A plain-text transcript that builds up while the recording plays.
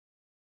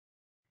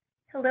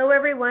Hello,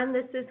 everyone.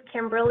 This is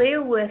Kimberly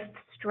with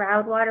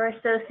Stroudwater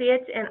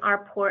Associates in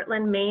our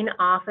Portland, Maine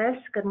office.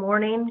 Good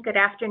morning, good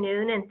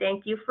afternoon, and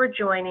thank you for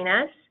joining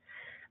us.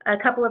 A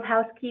couple of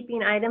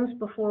housekeeping items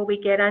before we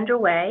get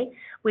underway.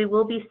 We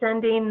will be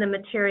sending the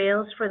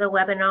materials for the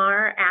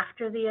webinar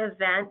after the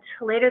event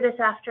later this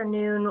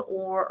afternoon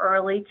or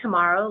early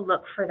tomorrow.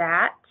 Look for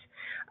that.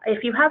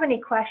 If you have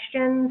any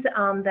questions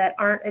that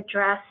aren't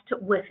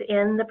addressed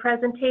within the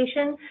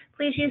presentation,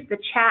 please use the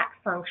chat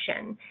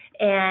function,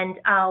 and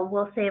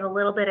we'll save a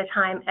little bit of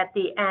time at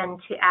the end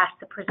to ask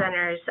the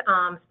presenters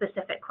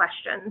specific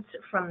questions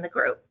from the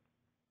group.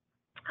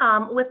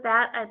 With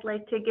that, I'd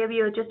like to give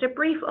you just a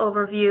brief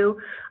overview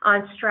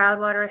on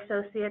Stroudwater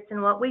Associates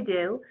and what we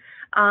do.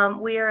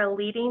 We are a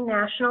leading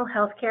national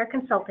healthcare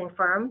consulting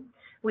firm.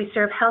 We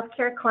serve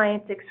healthcare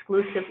clients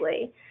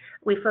exclusively.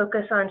 We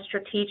focus on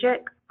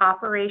strategic,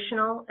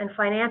 operational, and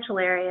financial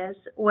areas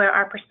where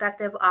our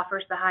perspective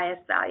offers the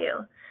highest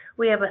value.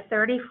 We have a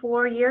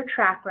 34-year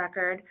track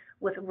record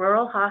with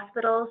rural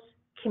hospitals,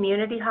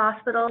 community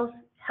hospitals,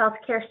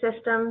 healthcare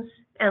systems,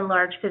 and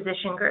large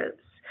physician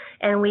groups.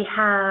 And we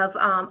have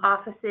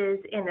offices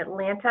in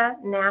Atlanta,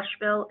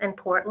 Nashville, and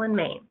Portland,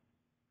 Maine.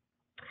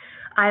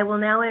 I will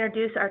now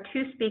introduce our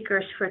two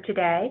speakers for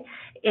today.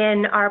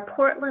 In our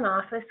Portland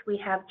office, we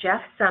have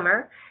Jeff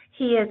Sommer.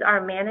 He is our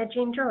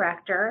managing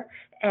director,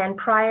 and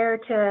prior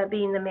to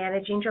being the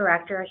managing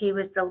director, he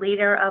was the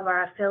leader of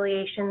our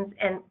affiliations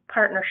and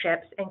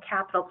partnerships and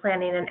capital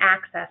planning and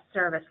access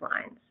service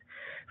lines.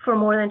 For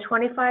more than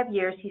 25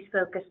 years, he's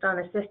focused on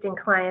assisting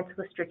clients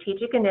with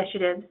strategic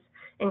initiatives,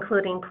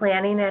 including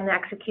planning and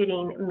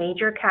executing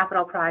major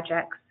capital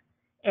projects,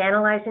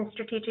 analyzing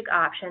strategic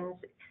options,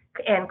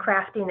 and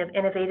crafting of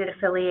innovative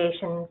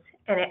affiliations,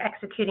 and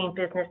executing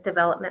business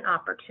development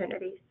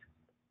opportunities.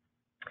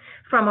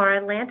 From our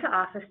Atlanta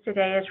office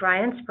today is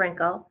Ryan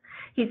Sprinkle.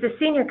 He's a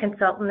senior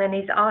consultant, and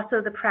he's also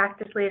the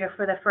practice leader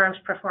for the firm's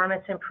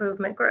performance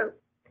improvement group.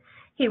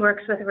 He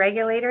works with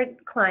regulated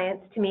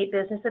clients to meet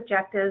business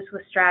objectives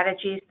with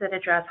strategies that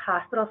address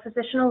hospital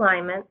physician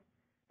alignment,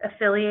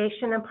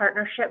 affiliation and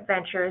partnership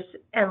ventures,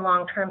 and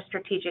long-term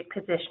strategic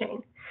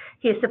positioning.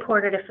 He has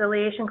supported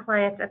affiliation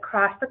clients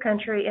across the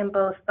country in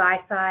both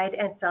buy-side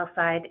and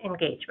sell-side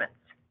engagements.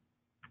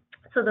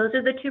 So those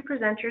are the two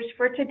presenters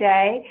for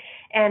today.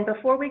 And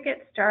before we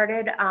get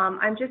started,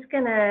 I'm just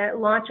going to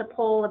launch a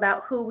poll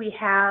about who we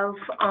have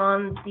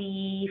on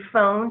the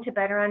phone to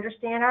better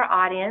understand our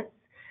audience.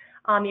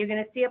 You're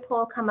going to see a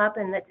poll come up,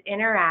 and that's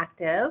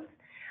interactive.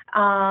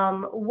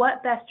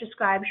 What best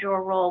describes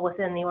your role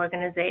within the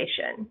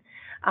organization?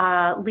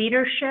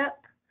 Leadership,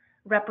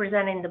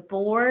 representing the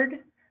board,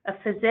 a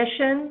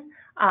physician,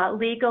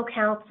 legal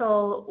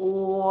counsel,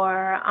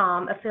 or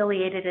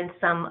affiliated in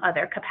some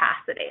other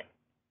capacity.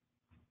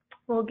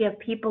 We'll give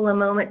people a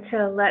moment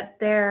to let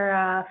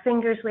their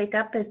fingers wake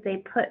up as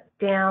they put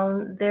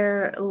down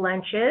their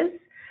lunches.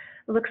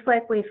 It looks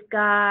like we've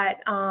got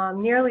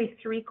nearly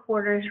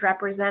 3/4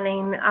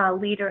 representing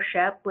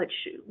leadership, which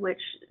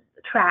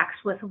tracks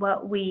with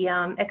what we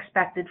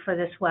expected for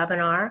this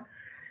webinar.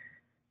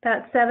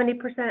 About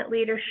 70%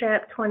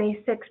 leadership,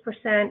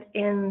 26%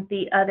 in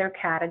the other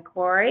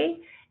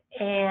category.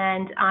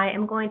 And I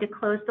am going to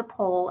close the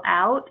poll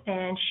out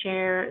and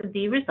share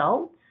the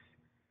results.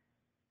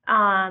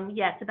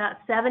 Yes, about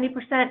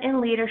 70% in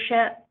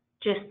leadership,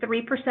 just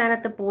 3%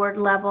 at the board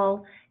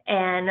level,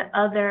 and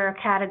other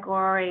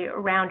category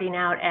rounding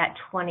out at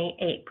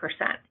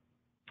 28%.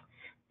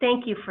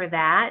 Thank you for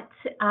that.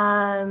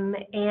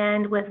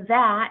 And with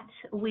that,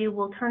 we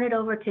will turn it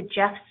over to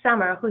Jeff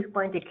Sommer, who's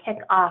going to kick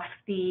off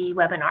the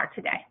webinar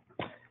today.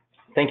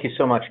 Thank you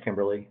so much,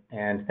 Kimberly,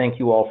 and thank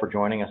you all for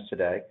joining us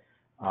today.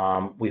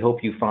 We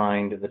hope you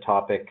find the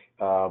topic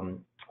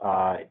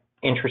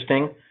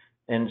interesting,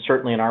 and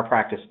certainly in our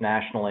practice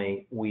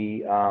nationally,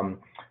 we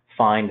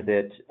find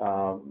that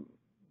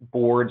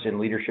boards and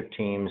leadership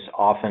teams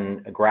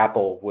often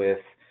grapple with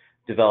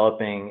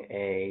developing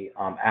a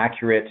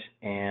accurate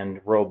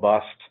and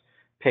robust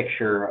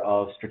picture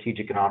of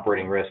strategic and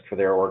operating risk for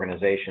their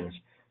organizations.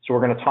 So we're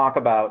going to talk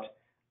about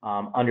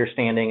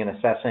understanding and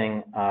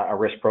assessing a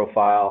risk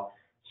profile,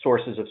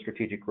 sources of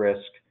strategic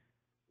risk,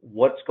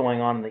 what's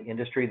going on in the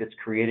industry that's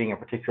creating a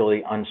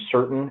particularly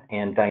uncertain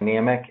and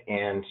dynamic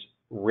and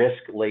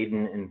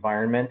risk-laden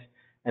environment,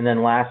 and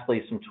then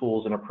lastly, some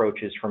tools and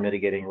approaches for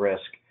mitigating risk.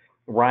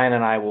 Ryan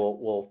and I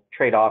will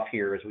trade off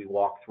here as we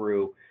walk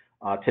through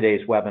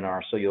today's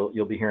webinar, so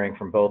you'll be hearing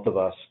from both of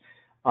us.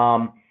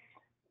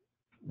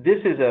 This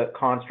is a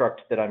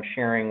construct that I'm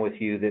sharing with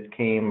you that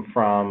came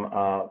from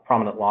a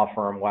prominent law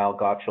firm, Weil,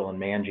 Gotshal and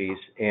Manges,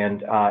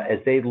 and as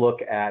they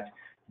look at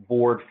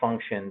board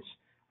functions,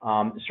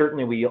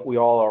 certainly we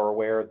all are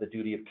aware of the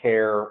duty of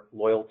care,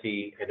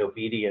 loyalty, and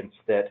obedience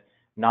that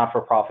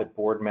not-for-profit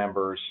board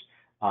members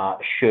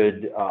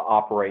should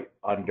operate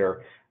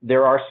under.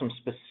 There are some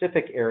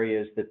specific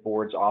areas that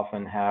boards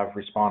often have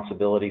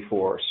responsibility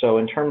for. So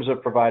in terms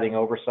of providing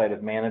oversight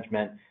of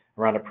management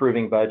around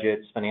approving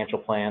budgets, financial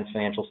plans,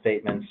 financial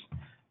statements,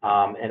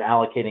 and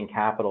allocating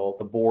capital,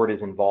 the board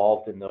is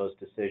involved in those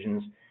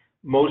decisions.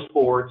 Most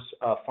boards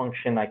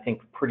function, I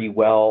think, pretty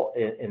well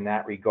in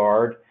that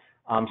regard.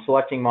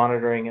 Selecting,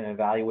 monitoring, and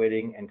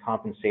evaluating and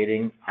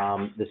compensating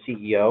the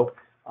CEO.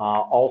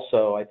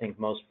 Also, I think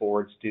most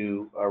boards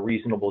do a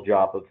reasonable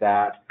job of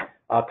that.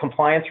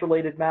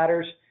 Compliance-related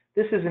matters.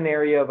 This is an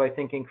area of, I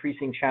think,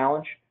 increasing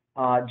challenge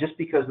just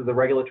because of the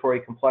regulatory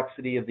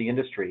complexity of the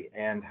industry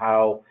and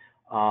how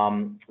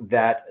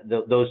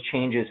those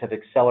changes have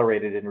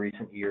accelerated in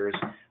recent years.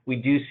 We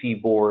do see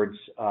boards,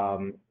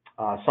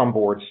 some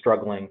boards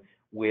struggling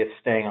with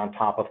staying on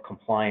top of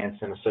compliance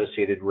and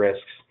associated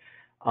risks.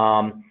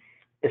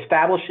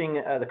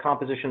 Establishing the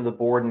composition of the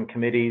board and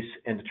committees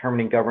and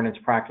determining governance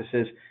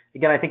practices.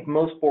 Again, I think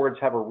most boards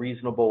have a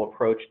reasonable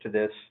approach to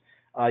this.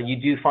 You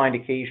do find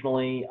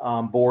occasionally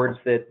boards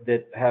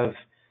that have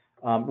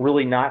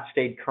really not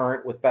stayed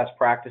current with best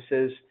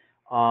practices.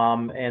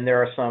 And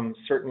there are some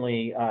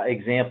certainly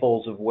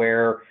examples of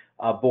where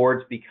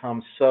boards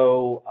become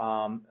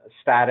so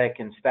static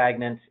and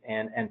stagnant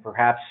and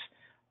perhaps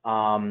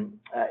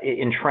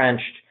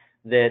entrenched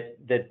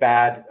that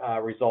bad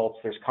results,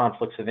 there's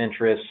conflicts of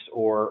interest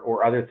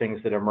or other things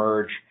that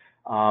emerge.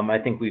 I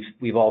think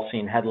we've all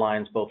seen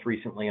headlines both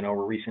recently and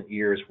over recent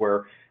years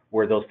where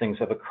those things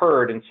have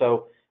occurred. And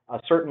so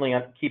certainly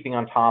keeping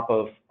on top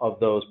of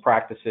those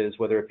practices,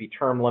 whether it be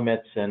term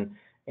limits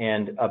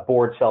and a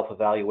board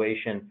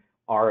self-evaluation,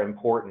 are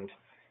important.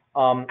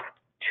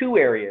 Two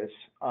areas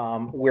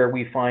where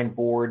we find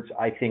boards,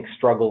 I think,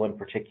 struggle in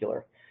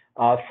particular.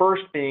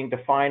 First being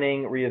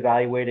defining,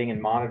 reevaluating, and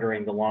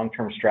monitoring the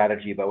long-term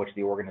strategy by which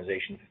the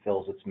organization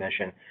fulfills its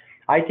mission.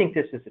 I think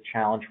this is a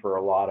challenge for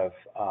a lot of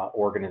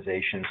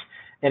organizations,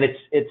 and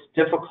it's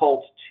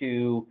difficult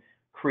to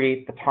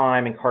create the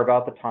time and carve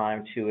out the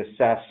time to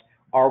assess,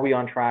 are we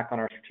on track on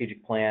our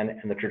strategic plan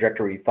and the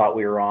trajectory we thought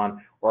we were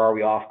on, or are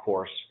we off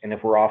course? And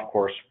if we're off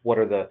course, what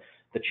are the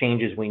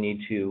changes we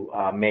need to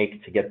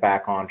make to get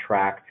back on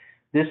track?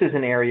 This is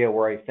an area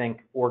where I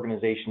think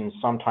organizations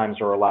sometimes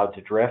are allowed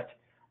to drift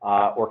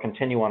or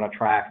continue on a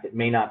track that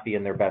may not be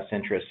in their best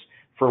interests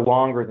for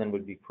longer than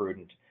would be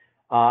prudent.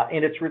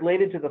 And it's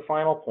related to the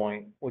final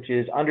point, which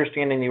is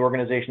understanding the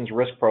organization's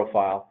risk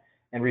profile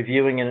and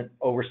reviewing and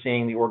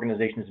overseeing the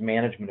organization's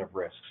management of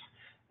risks.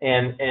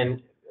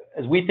 And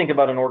as we think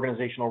about an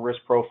organizational risk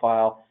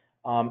profile,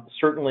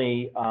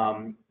 certainly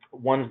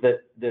ones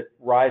that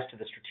rise to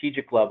the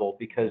strategic level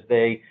because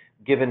they,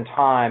 given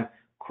time,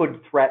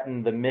 could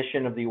threaten the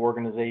mission of the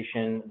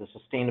organization, the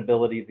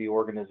sustainability of the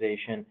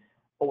organization,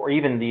 or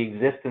even the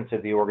existence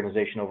of the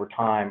organization over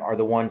time, are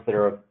the ones that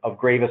are of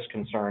gravest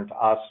concern to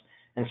us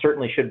and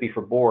certainly should be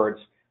for boards.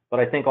 But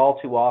I think all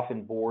too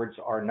often boards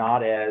are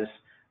not as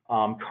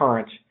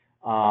current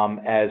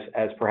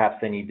as perhaps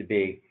they need to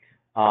be.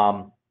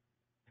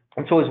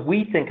 And so as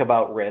we think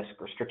about risk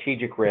or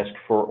strategic risk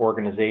for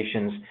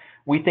organizations,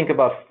 we think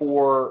about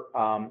four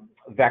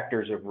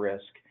vectors of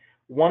risk.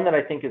 One that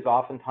I think is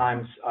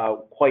oftentimes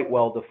quite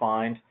well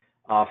defined,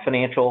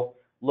 financial,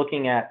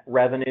 looking at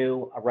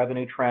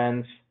revenue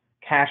trends,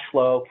 cash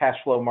flow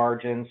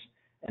margins,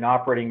 and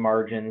operating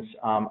margins,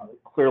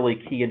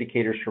 clearly key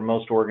indicators for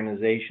most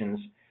organizations.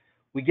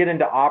 We get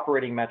into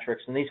operating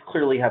metrics, and these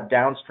clearly have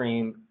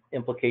downstream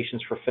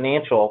implications for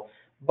financial,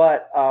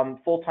 but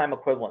full-time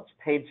equivalents,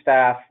 paid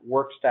staff,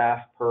 work staff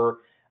per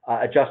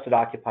adjusted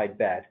occupied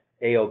bed,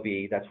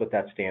 AOB, that's what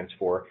that stands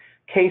for.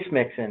 Case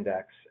mix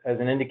index as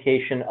an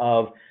indication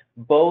of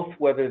both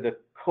whether the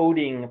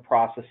coding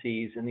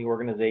processes in the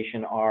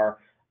organization are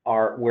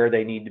where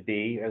they need to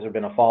be, has there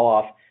been a fall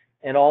off,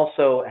 and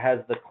also has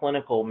the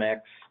clinical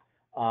mix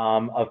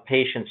of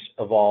patients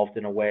evolved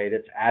in a way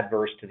that's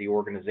adverse to the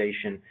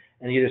organization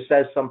and either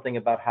says something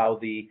about how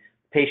the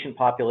patient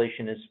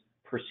population is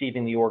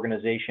perceiving the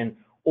organization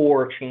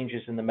or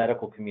changes in the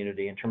medical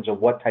community in terms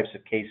of what types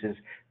of cases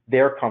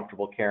they're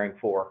comfortable caring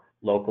for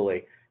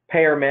locally.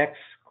 Payer mix,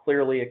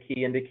 clearly a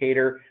key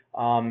indicator.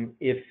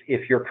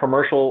 If your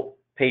commercial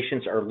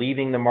patients are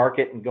leaving the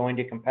market and going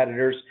to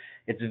competitors,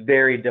 it's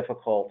very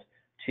difficult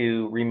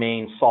to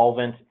remain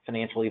solvent,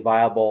 financially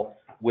viable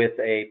with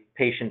a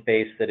patient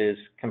base that is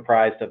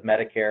comprised of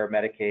Medicare,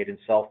 Medicaid, and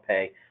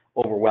self-pay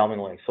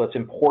overwhelmingly. So it's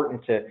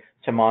important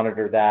to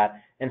monitor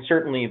that, and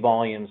certainly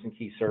volumes and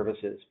key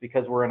services,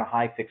 because we're in a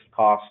high fixed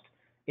cost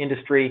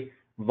industry.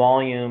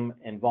 Volume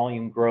and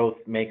volume growth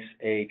makes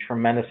a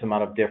tremendous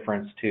amount of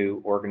difference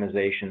to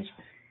organizations.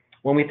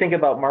 When we think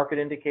about market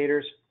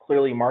indicators,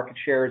 clearly market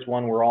share is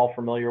one we're all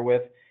familiar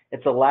with.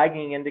 It's a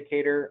lagging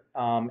indicator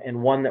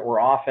and one that we're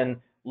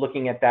often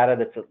looking at data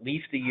that's at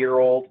least a year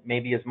old,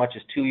 maybe as much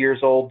as 2 years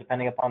old,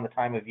 depending upon the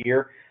time of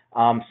year.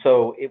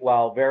 So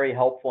while very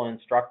helpful and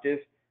instructive,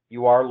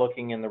 you are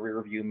looking in the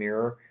rearview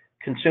mirror.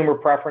 Consumer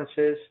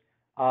preferences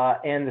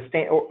and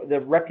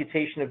the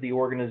reputation of the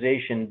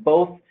organization,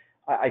 both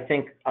I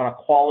think on a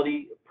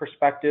quality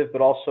perspective,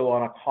 but also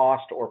on a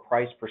cost or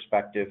price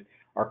perspective,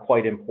 are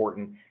quite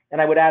important.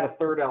 And I would add a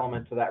third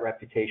element to that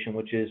reputation,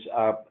 which is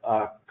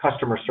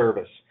customer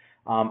service.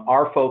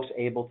 Are folks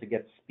able to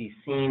be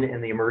seen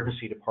in the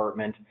emergency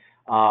department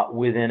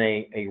within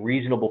a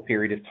reasonable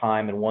period of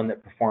time and one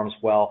that performs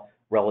well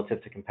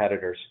relative to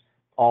competitors?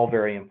 all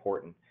very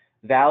important.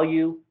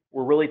 Value,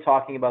 we're really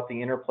talking about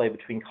the interplay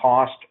between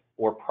cost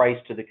or price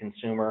to the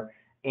consumer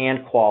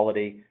and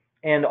quality,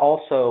 and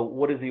also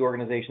what is the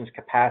organization's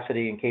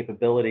capacity and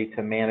capability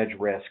to manage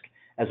risk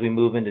as we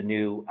move into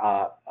new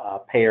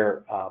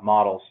payer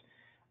models.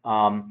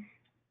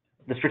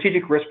 The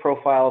strategic risk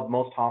profile of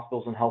most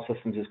hospitals and health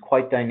systems is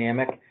quite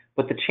dynamic,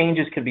 but the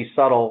changes can be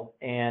subtle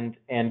and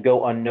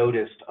go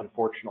unnoticed,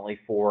 unfortunately,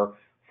 for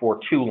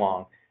too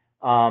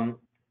long.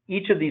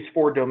 Each of these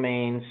four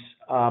domains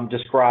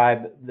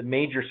describe the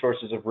major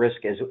sources of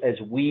risk as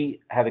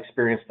we have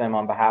experienced them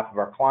on behalf of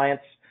our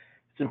clients.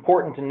 It's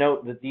important to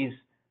note that these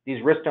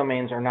risk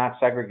domains are not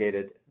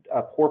segregated.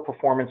 Poor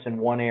performance in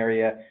one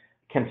area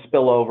can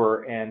spill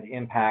over and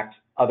impact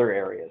other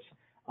areas.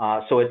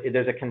 So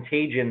there's a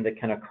contagion that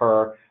can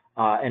occur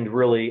and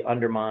really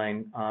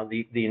undermine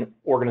the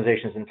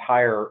organization's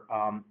entire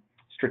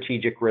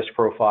strategic risk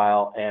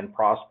profile and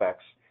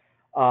prospects.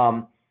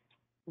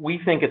 We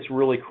think it's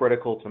really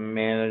critical to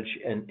manage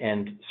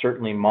and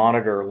certainly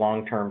monitor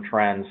long-term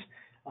trends.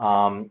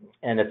 And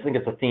I think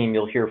it's a theme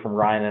you'll hear from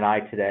Ryan and I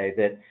today,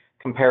 that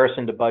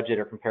comparison to budget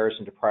or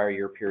comparison to prior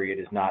year period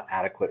is not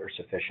adequate or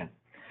sufficient.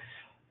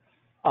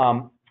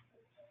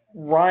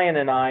 Ryan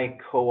and I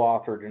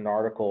co-authored an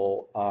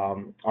article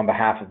on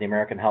behalf of the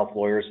American Health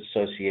Lawyers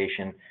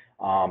Association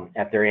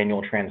at their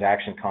annual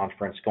transaction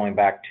conference going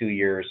back 2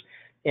 years.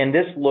 And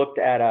this looked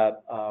at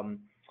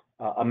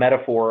a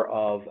metaphor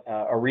of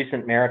a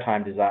recent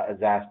maritime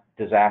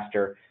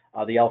disaster,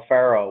 the El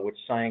Faro, which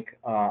sank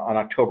on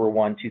October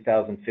 1,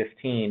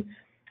 2015.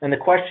 And the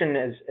question,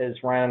 as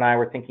Ryan and I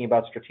were thinking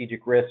about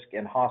strategic risk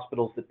and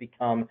hospitals that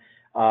become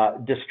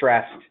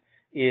distressed,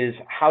 is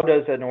how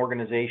does an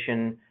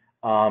organization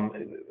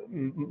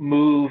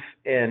move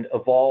and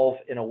evolve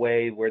in a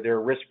way where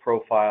their risk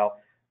profile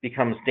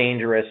becomes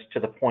dangerous to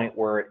the point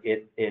where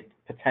it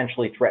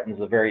potentially threatens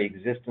the very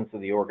existence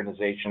of the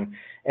organization.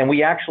 And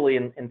we actually,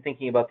 in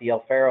thinking about the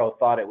El Faro,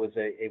 thought it was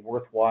a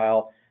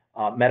worthwhile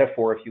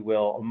metaphor, if you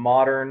will, a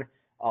modern,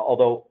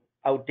 although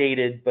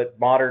outdated, but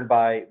modern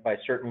by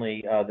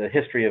certainly the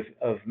history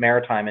of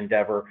maritime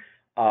endeavor,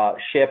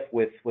 ship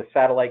with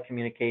satellite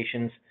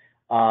communications,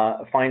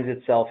 finds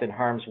itself in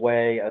harm's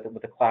way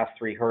with a Class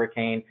 3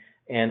 hurricane,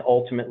 and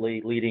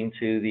ultimately leading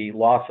to the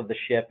loss of the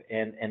ship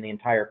and the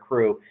entire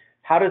crew.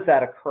 How does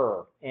that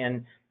occur?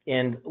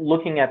 And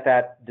looking at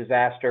that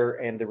disaster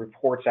and the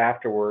reports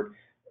afterward,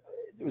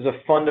 it was a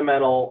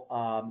fundamental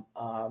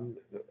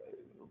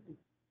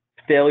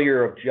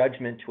failure of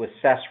judgment to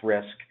assess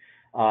risk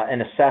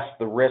and assess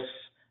the risks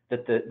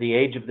that the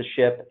age of the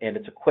ship and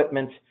its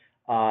equipment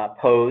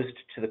posed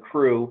to the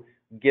crew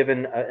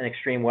given an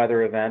extreme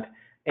weather event,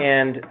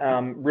 and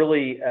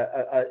really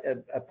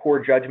a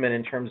poor judgment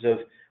in terms of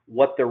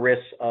what the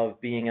risks of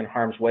being in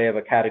harm's way of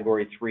a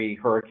Category 3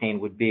 hurricane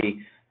would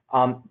be.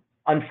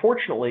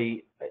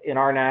 Unfortunately, in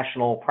our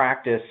national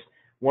practice,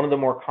 one of the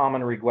more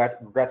common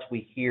regrets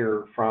we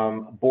hear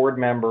from board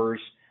members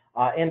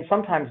and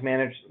sometimes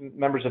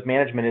members of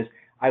management is,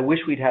 I wish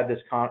we'd had this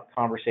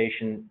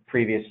conversation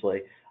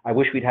previously. I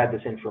wish we'd had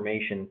this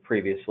information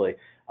previously.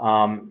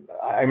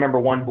 I remember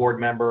one board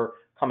member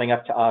coming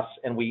up to us,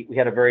 and we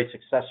had a very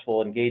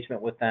successful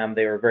engagement with them.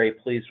 They were very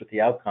pleased with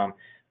the outcome.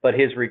 But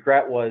his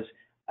regret was,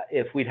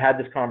 if we'd had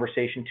this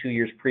conversation 2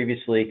 years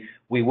previously,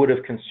 we would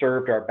have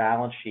conserved our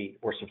balance sheet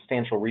or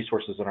substantial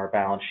resources on our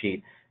balance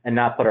sheet and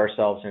not put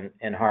ourselves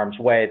in harm's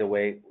way the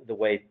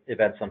way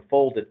events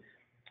unfolded.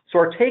 So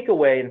our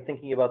takeaway in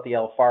thinking about the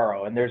El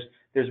Faro, and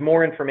there's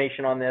more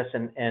information on this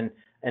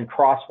and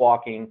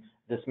crosswalking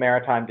this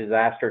maritime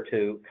disaster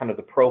to kind of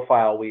the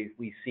profile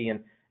we see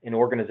in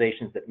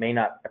organizations that may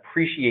not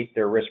appreciate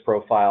their risk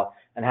profile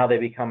and how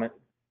they come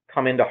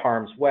into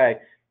harm's way,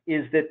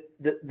 is that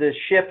the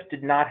ship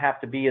did not have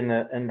to be in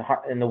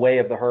the way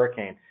of the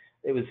hurricane.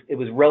 It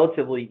was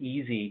relatively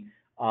easy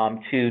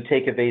to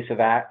take evasive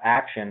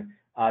action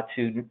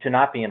to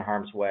not be in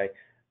harm's way.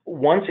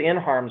 Once in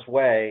harm's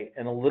way,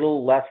 in a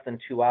little less than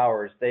 2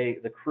 hours,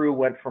 the crew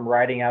went from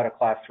riding out a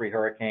Class 3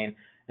 hurricane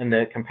in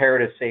the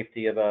comparative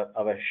safety of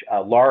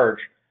a large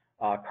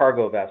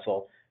cargo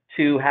vessel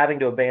to having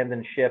to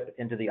abandon ship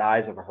into the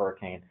eyes of a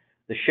hurricane.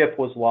 The ship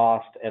was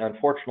lost, and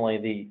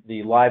unfortunately,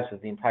 the lives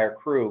of the entire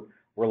crew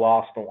were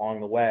lost along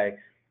the way.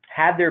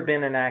 Had there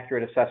been an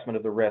accurate assessment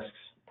of the risks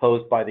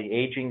posed by the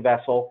aging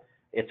vessel,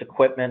 its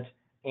equipment,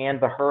 and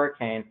the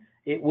hurricane,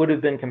 it would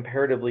have been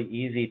comparatively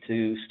easy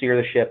to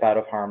steer the ship out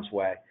of harm's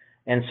way.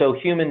 And so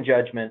human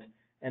judgment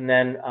and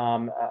then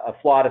a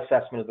flawed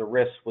assessment of the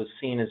risks was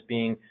seen as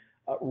being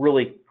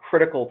really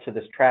critical to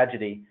this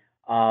tragedy.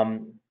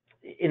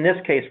 In this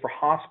case, for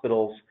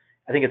hospitals,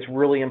 I think it's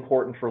really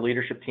important for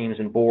leadership teams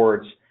and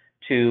boards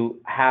to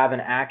have an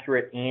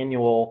accurate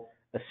annual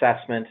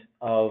assessment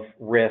of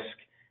risk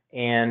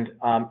and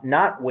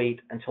not wait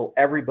until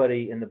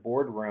everybody in the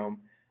boardroom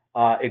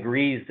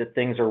agrees that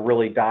things are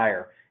really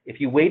dire. If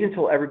you wait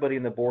until everybody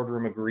in the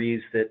boardroom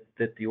agrees that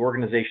the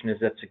organization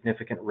is at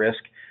significant risk,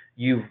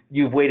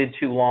 you've waited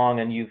too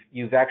long, and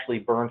you've actually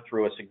burned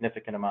through a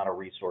significant amount of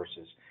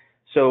resources.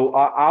 So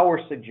our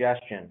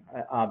suggestion,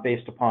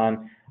 based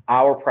upon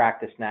our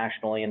practice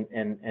nationally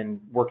and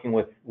working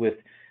with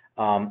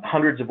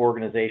hundreds of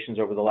organizations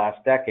over the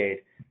last decade,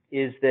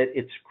 is that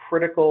it's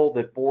critical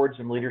that boards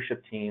and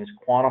leadership teams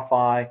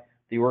quantify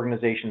the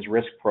organization's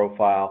risk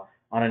profile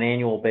on an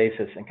annual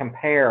basis and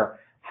compare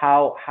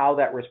how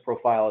that risk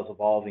profile is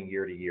evolving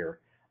year to year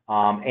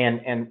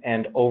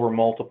and over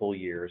multiple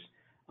years,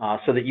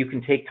 so that you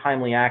can take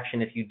timely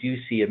action if you do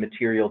see a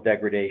material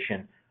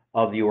degradation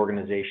of the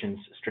organization's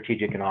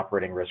strategic and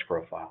operating risk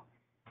profile.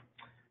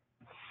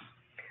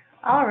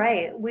 All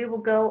right, we will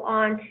go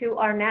on to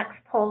our next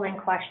polling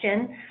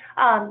question.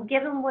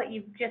 Given what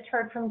you've just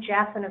heard from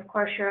Jeff and of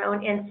course your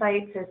own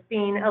insights as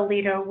being a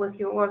leader with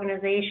your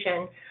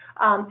organization,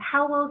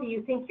 how well do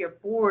you think your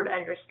board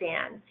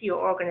understands your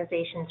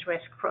organization's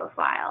risk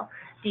profile?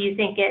 Do you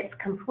think it's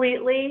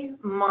completely,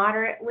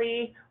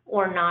 moderately,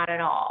 or not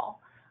at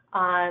all?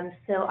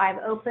 So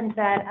I've opened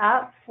that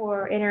up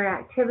for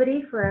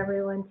interactivity for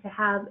everyone to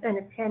have an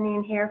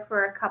opinion here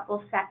for a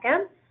couple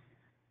seconds.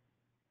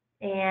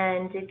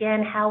 And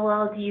again, how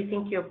well do you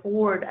think your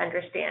board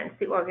understands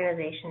the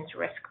organization's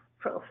risk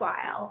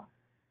profile?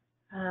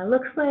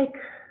 Looks like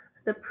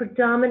the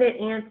predominant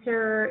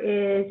answer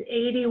is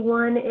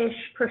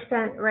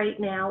 81-ish% right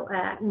now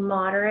at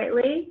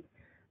moderately.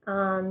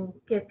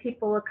 Give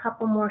people a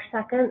couple more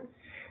seconds.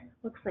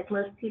 Looks like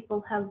most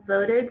people have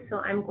voted, so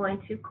I'm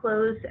going to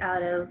close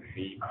out of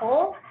the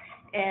poll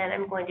and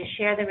I'm going to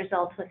share the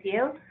results with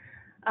you.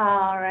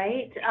 All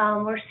right,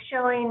 we're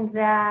showing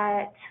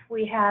that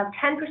we have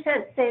 10%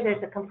 say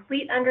there's a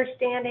complete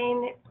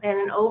understanding and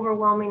an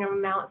overwhelming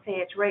amount say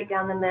it's right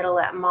down the middle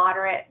at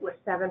moderate, with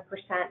 7%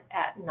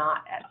 at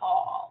not at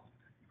all.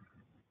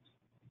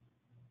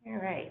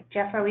 All right,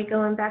 Jeff, are we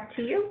going back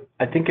to you?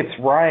 I think it's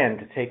Ryan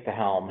to take the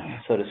helm,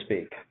 so to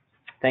speak.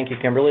 Thank you,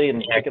 Kimberly,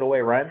 and take it away,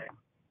 Ryan.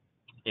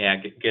 Yeah,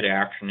 good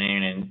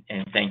afternoon,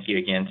 and thank you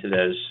again to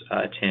those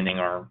attending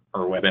our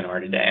webinar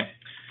today.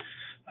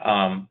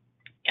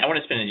 I want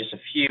to spend just a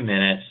few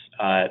minutes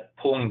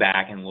pulling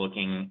back and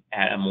looking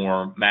at a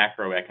more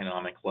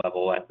macroeconomic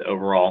level at the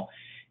overall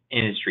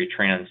industry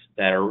trends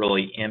that are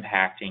really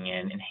impacting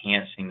and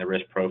enhancing the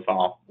risk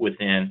profile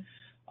within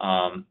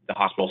the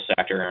hospital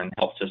sector and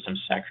health system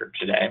sector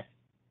today.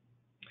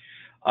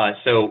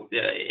 So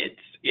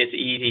it's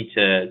easy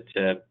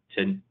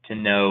to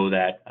know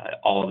that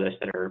all of us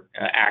that are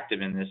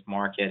active in this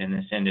market, in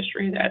this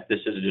industry, that this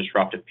is a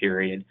disruptive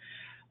period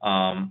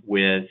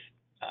with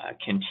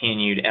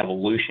continued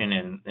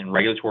evolution in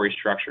regulatory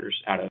structures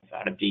out of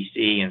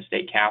DC and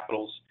state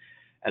capitals,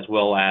 as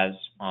well as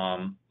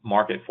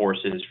market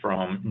forces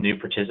from new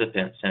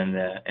participants in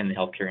the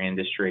healthcare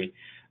industry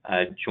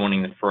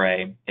joining the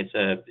fray. It's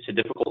a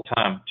difficult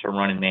time to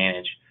run and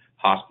manage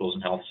hospitals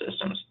and health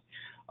systems.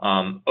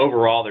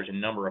 Overall, there's a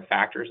number of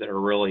factors that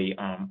are really,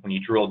 when you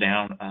drill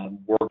down,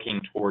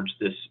 working towards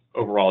this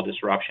overall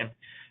disruption.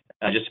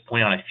 Just to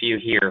point on a few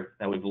here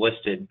that we've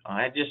listed,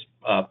 I just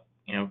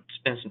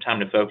spend some time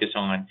to focus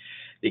on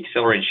the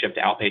accelerated shift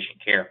to outpatient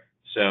care.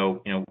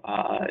 So,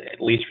 at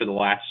least for the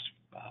last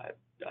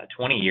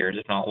 20 years,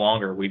 if not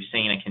longer, we've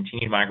seen a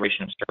continued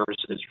migration of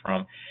services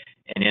from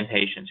an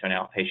inpatient to an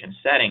outpatient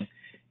setting,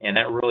 and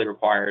that really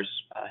requires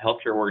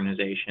healthcare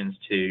organizations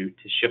to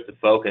shift the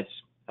focus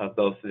of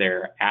both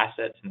their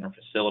assets and their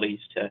facilities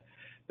to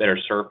better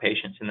serve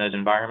patients in those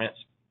environments,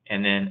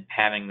 and then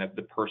having the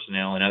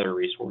personnel and other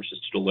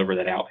resources to deliver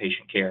that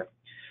outpatient care.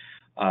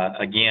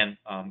 Again,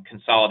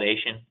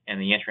 consolidation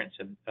and the entrance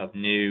of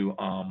new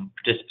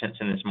participants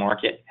in this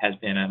market has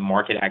been a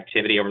market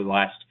activity over the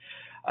last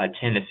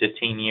 10 to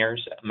 15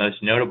 years,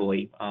 most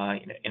notably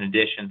in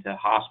addition to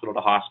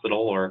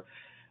hospital or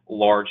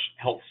large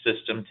health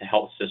system to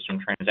health system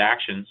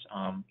transactions.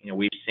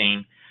 We've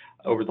seen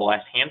over the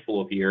last handful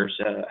of years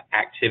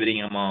activity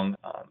among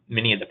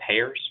many of the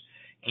payers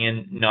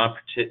and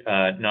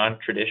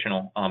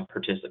non-traditional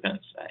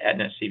participants,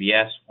 Aetna,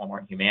 CVS,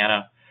 Walmart,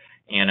 Humana,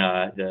 and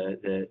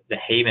the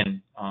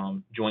Haven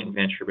joint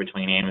venture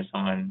between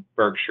Amazon,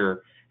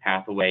 Berkshire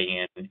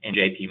Hathaway, and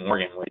J.P.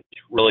 Morgan, which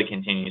really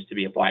continues to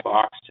be a black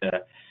box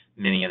to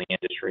many in the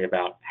industry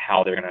about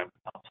how they're going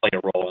to play a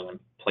role and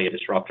play a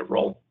disruptive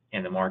role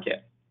in the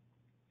market.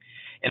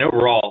 And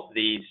overall,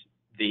 these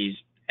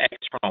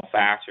external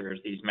factors,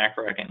 these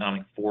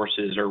macroeconomic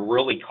forces, are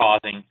really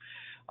causing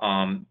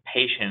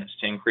patients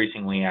to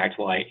increasingly act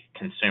like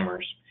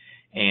consumers.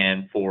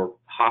 And for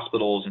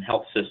hospitals and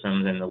health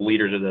systems and the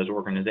leaders of those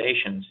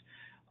organizations,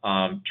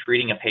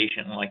 treating a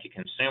patient like a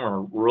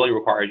consumer really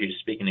requires you to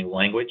speak a new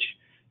language,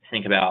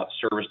 think about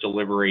service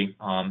delivery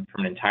from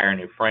an entire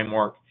new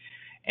framework,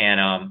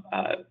 and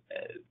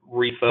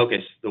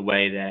refocus the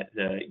way that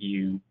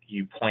you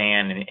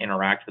plan and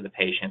interact with the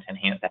patient,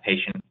 enhance that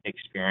patient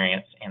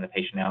experience and the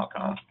patient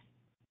outcome.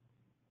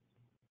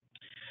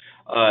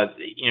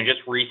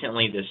 Just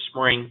recently this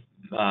spring,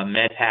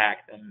 MedPAC,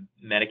 the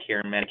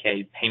Medicare and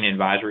Medicaid Payment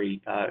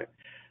Advisory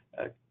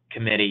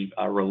Committee,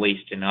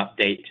 released an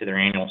update to their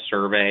annual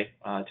survey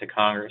to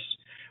Congress,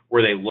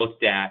 where they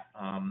looked at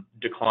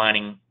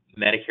declining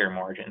Medicare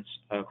margins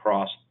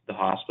across the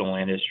hospital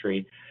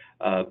industry,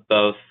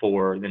 both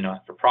for the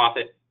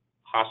not-for-profit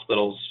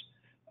hospitals,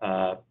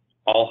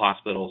 all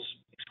hospitals,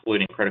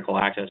 excluding critical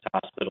access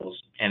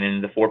hospitals, and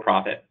then the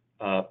for-profit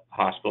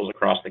hospitals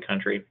across the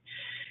country.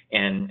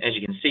 And as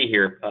you can see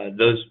here,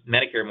 those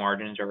Medicare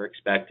margins are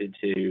expected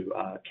to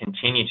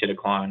continue to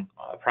decline,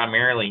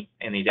 primarily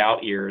in these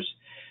out years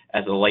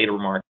as the labor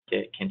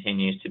market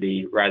continues to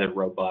be rather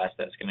robust.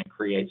 That's going to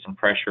create some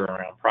pressure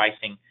around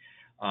pricing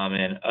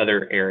and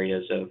other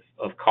areas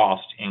of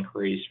cost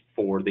increase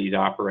for these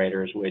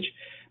operators, which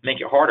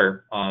make it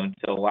harder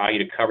to allow you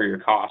to cover your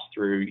costs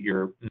through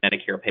your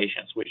Medicare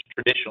patients, which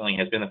traditionally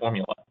has been the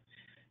formula.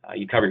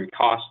 You cover your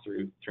costs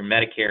through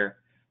Medicare.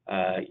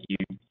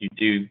 You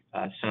do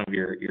some of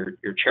your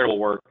charitable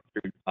work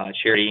through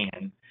charity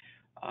and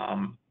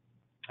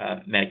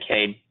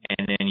Medicaid,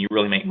 and then you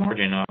really make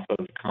margin off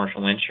of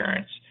commercial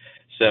insurance.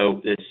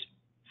 So this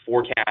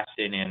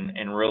forecasted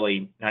and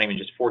really not even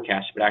just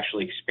forecasted, but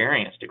actually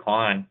experienced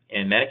decline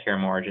in Medicare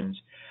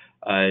margins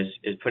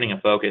is putting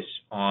a focus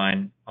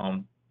on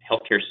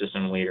healthcare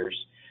system leaders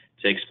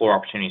to explore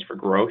opportunities for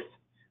growth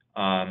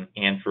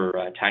and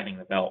for tightening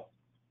the belt.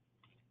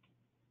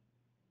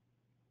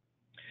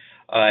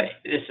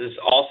 This is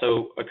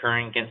also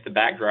occurring against the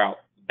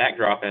backdrop,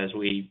 as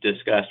we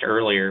discussed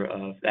earlier,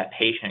 of that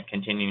patient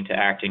continuing to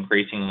act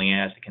increasingly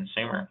as a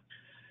consumer.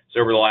 So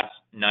over the last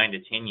 9 to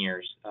 10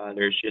 years,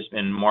 there's just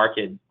been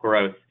market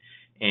growth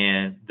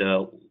in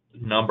the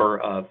number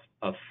of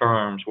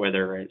firms,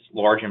 whether it's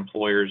large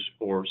employers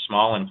or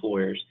small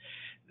employers,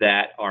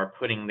 that are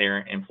putting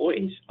their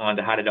employees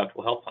onto high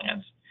deductible health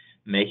plans,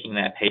 making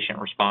that patient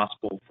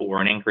responsible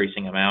for an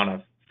increasing amount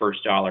of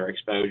first dollar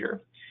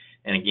exposure.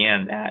 And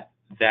again, that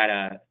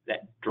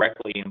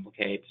directly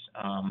implicates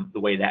the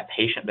way that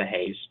patient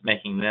behaves,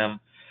 making them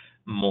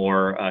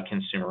more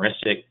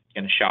consumeristic,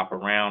 going to shop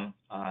around.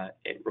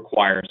 It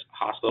requires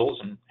hospitals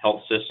and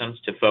health systems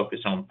to focus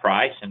on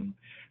price and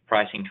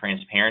pricing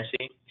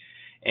transparency.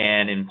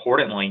 And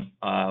importantly,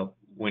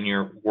 when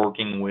you're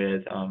working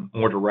with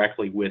more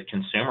directly with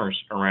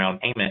consumers around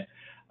payment,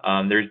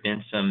 there's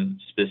been some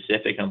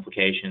specific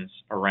implications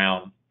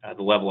around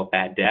the level of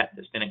bad debt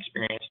that's been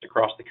experienced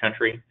across the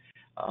country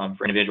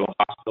for individual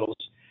hospitals,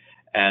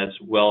 as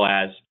well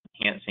as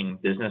enhancing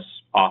business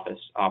office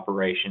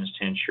operations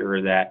to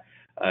ensure that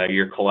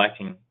you're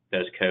collecting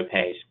those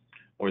co-pays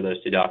or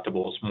those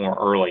deductibles more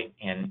early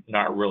and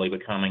not really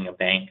becoming a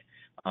bank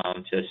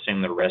to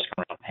assume the risk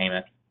around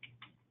payment.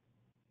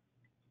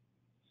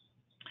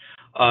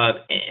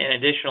 And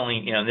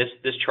additionally,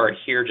 this chart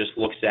here just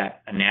looks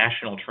at a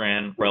national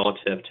trend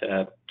relative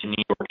to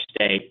New York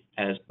State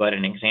as but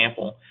an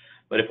example.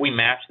 But if we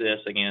match this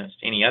against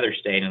any other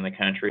state in the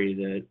country,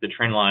 the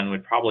trend line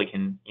would probably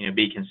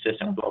be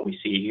consistent with what we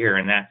see here,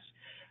 and that's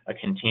a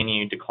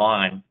continued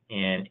decline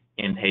in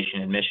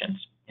inpatient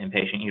admissions,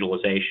 inpatient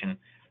utilization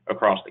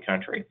across the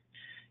country.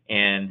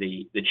 And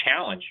the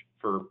challenge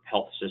for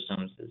health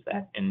systems is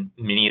that in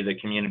many of the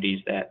communities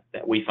that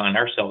we find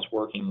ourselves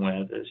working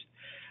with is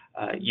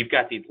you've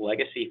got these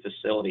legacy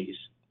facilities,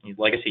 these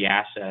legacy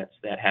assets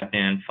that have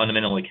been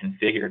fundamentally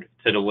configured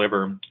to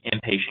deliver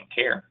inpatient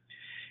care.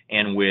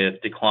 And with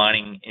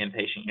declining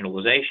inpatient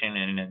utilization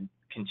and a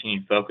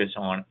continued focus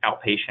on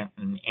outpatient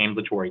and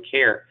ambulatory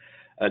care,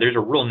 there's a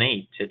real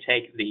need to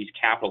take these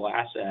capital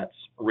assets,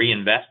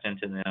 reinvest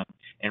into them,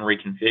 and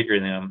reconfigure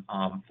them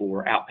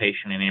for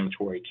outpatient and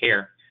ambulatory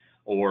care,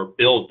 or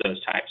build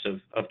those types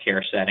of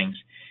care settings.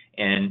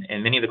 And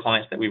many of the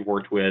clients that we've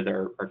worked with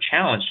are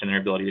challenged in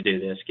their ability to do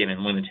this,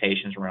 given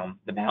limitations around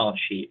the balance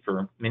sheet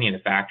for many of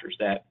the factors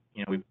that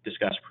we've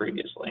discussed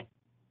previously.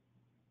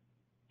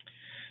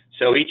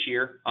 So each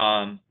year,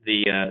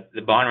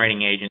 the bond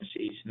rating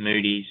agencies,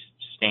 Moody's,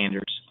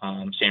 Standard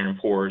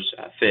 & Poor's,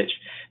 Fitch,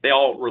 they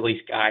all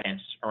release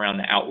guidance around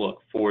the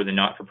outlook for the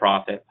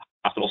not-for-profit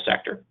hospital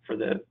sector for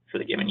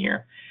the given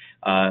year.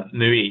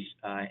 Moody's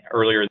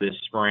earlier this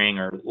spring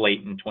or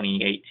late in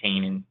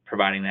 2018, in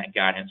providing that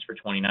guidance for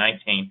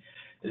 2019,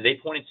 they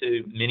pointed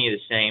to many of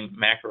the same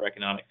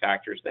macroeconomic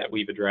factors that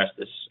we've addressed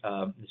this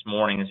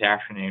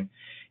afternoon,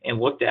 and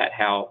looked at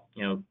how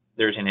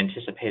there's an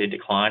anticipated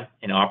decline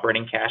in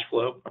operating cash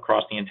flow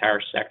across the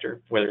entire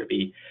sector, whether it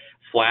be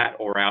flat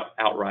or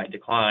outright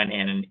decline,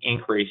 and an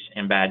increase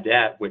in bad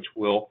debt, which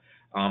will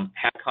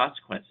have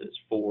consequences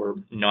for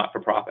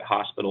not-for-profit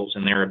hospitals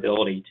and their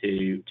ability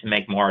to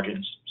make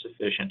margins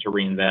sufficient to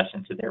reinvest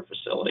into their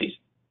facilities.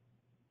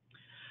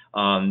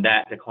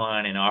 That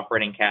decline in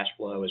operating cash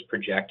flow is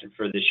projected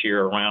for this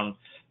year around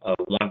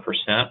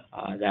 1%.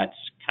 That's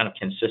kind of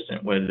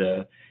consistent with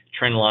the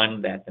trend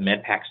line that the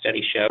MedPAC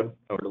study showed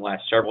over the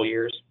last several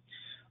years.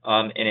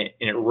 And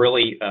it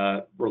really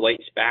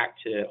relates back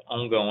to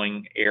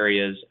ongoing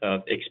areas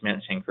of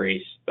expense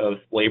increase, both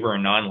labor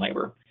and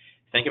non-labor.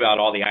 Think about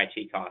all the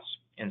IT costs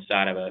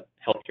inside of a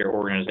healthcare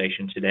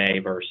organization today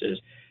versus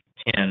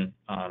 10,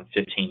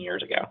 15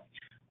 years ago.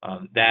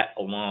 That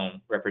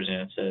alone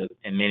represents,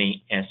 in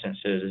many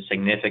instances, a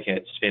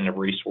significant spend of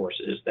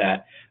resources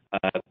that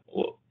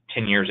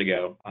 10 years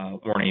ago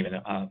weren't even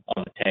on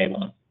the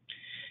table.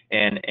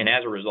 And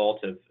as a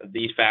result of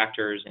these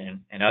factors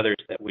and others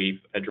that we've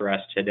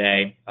addressed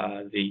today,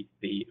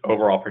 the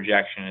overall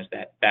projection is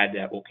that bad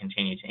debt will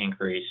continue to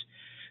increase,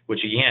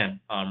 which again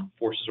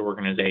forces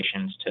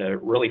organizations to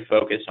really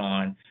focus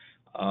on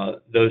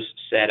those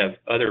set of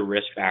other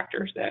risk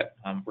factors that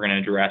we're going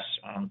to address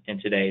in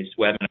today's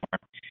webinar,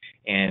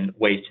 and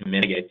ways to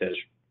mitigate those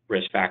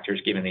risk factors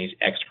given these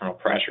external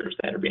pressures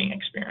that are being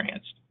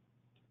experienced.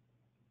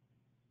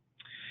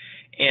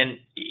 And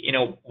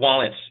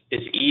while it's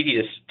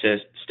easy to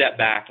step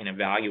back and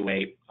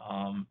evaluate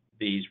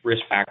these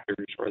risk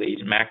factors or these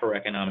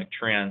macroeconomic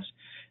trends,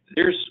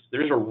 there's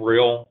a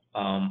real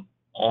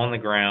on the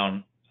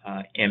ground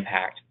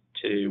impact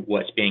to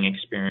what's being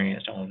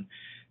experienced on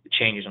the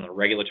changes on the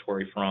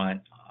regulatory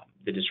front,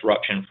 the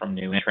disruption from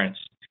new entrants,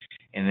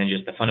 and then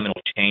just the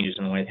fundamental changes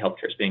in the way that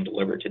healthcare is being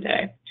delivered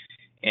today.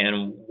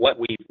 And what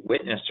we've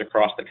witnessed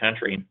across the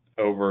country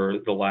over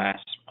the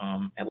last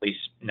at least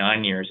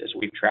 9 years, as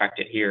we've tracked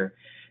it here,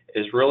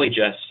 is really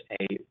just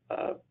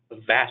a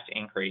vast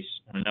increase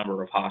in the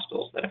number of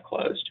hospitals that have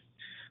closed.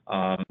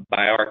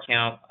 By our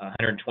count,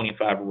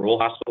 125 rural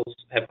hospitals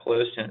have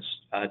closed since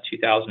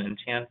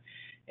 2010,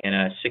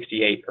 and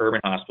 68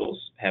 urban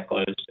hospitals have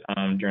closed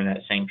during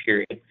that same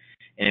period.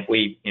 And if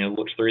we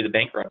look through the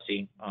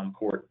bankruptcy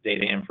court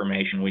data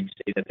information, we'd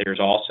see that there's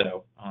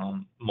also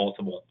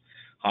multiple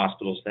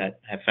hospitals that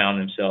have found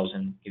themselves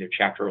in either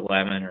Chapter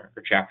 11 or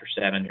Chapter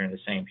 7 during the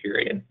same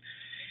period.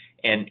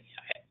 And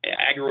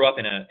I grew up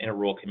in a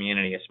rural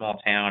community, a small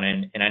town,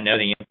 and I know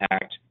the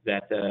impact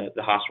that the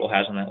hospital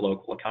has on that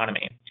local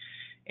economy.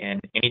 And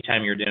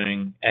anytime you're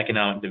doing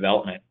economic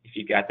development, if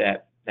you've got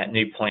that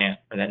new plant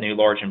or that new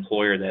large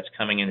employer that's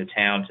coming into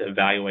town to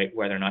evaluate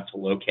whether or not to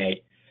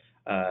locate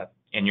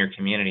in your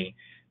community,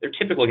 they're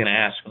typically going to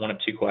ask one of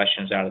two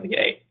questions out of the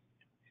gate.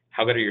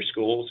 How good are your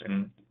schools,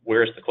 and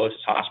where's the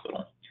closest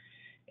hospital?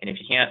 And if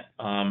you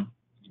can't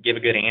give a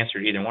good answer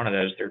to either one of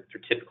those, they're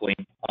typically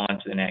on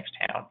to the next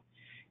town.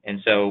 And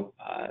so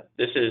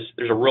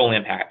there's a real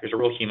impact. There's a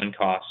real human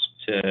cost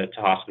to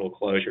hospital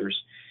closures.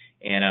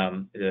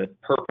 And the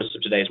purpose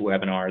of today's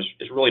webinar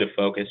is really to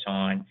focus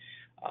on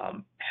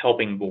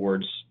helping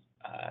boards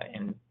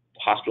and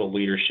hospital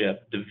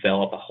leadership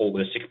develop a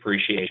holistic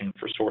appreciation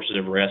for sources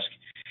of risk,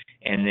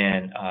 and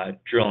then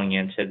drilling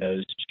into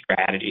those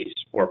strategies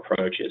or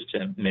approaches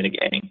to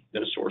mitigating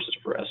those sources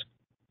of risk.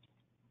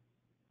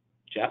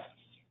 Jeff?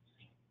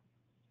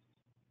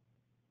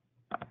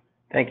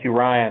 Thank you,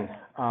 Ryan.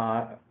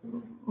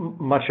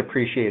 Much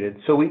appreciated.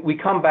 So we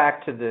come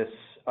back to this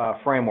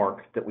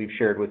framework that we've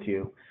shared with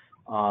you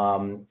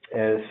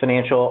as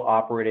financial,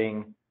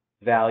 operating,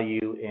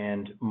 value,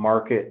 and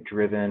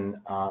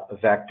market-driven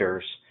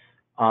vectors.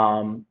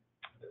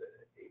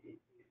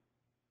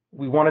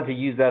 We wanted to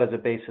use that as a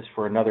basis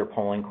for another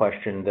polling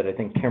question that I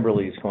think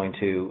Kimberly is going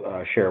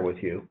to share with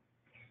you.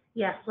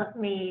 Yes, let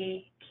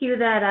me cue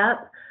that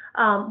up.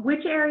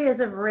 Which areas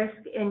of risk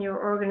in your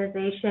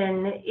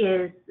organization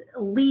is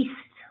least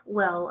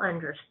well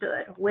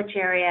understood? Which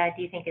area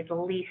do you think is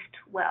least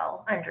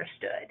well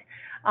understood?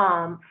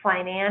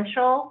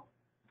 Financial,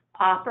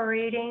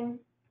 operating,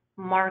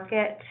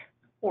 market,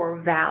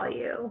 or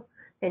value?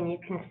 And you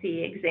can see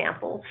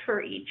examples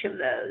for each of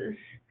those.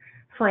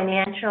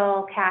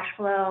 Financial, cash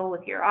flow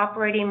with your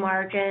operating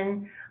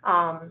margin,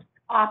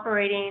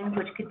 operating,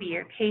 which could be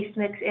your case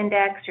mix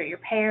index or your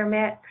payer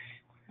mix,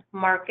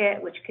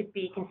 market, which could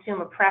be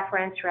consumer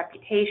preference,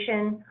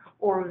 reputation,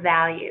 or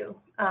value,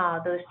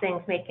 those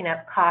things making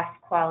up cost,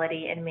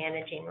 quality, and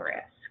managing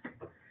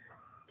risk.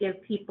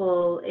 Give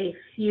people a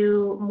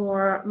few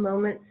more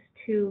moments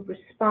to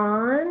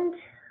respond.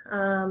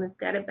 We've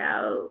got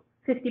about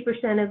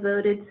 50% have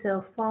voted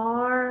so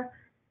far.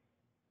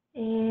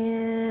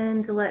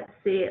 And let's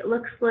see, it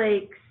looks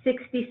like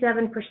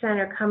 67%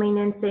 are coming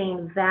in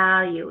saying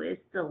value is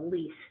the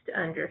least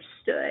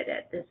understood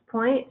at this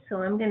point.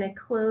 So I'm going to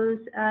close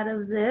out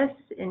of this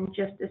in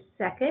just a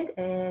second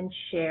and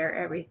share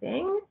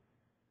everything.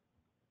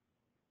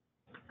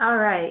 All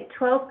right,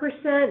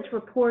 12%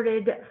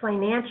 reported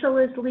financial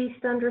is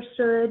least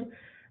understood.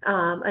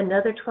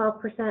 Another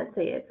 12%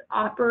 say it's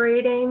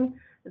operating.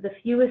 The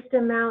fewest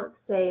amount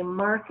say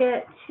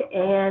market,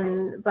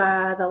 and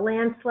by the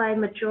landslide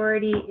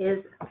majority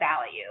is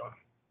value.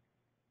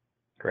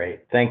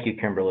 Great, thank you,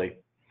 Kimberly.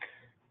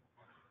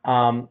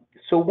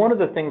 So one of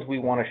the things we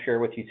want to share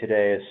with you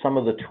today is some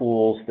of the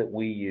tools that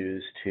we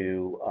use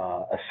to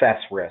assess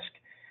risk.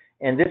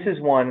 And this is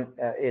one,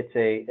 it's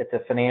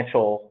a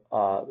financial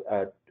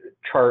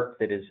chart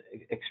that is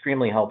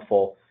extremely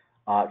helpful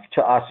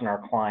to us and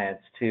our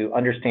clients to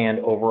understand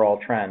overall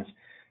trends.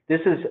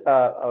 This is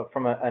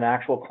from an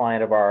actual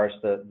client of ours.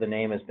 The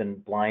name has been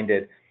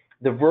blinded.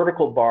 The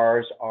vertical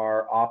bars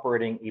are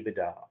operating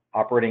EBITDA,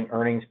 operating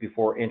earnings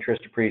before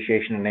interest,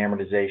 depreciation, and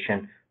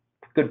amortization,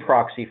 good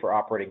proxy for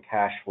operating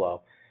cash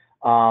flow.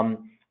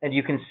 And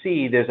you can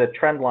see there's a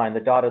trend line. The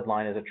dotted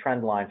line is a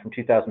trend line from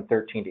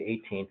 2013 to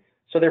 18.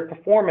 So their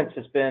performance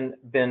has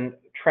been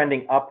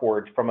trending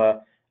upwards from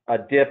a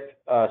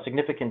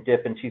significant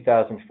dip in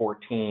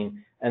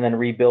 2014, and then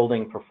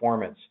rebuilding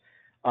performance.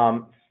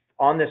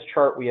 On this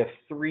chart, we have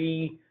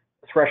 3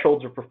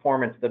 thresholds of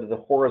performance that are the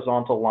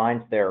horizontal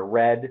lines there: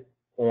 red,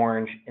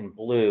 orange, and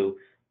blue.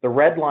 The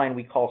red line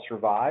we call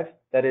survive.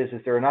 That is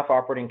there enough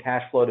operating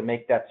cash flow to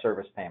make debt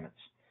service payments?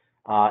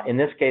 In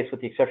this case,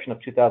 with the exception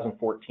of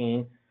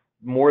 2014,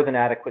 more than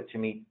adequate to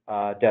meet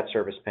debt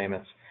service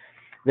payments.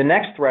 The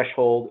next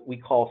threshold we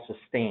call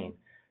sustain.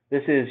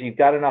 This is you've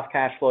got enough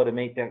cash flow to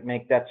make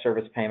debt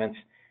service payments,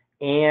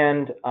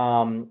 and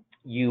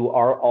you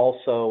are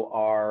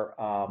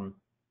also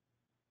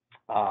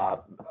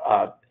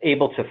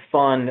able to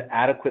fund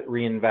adequate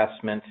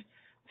reinvestment,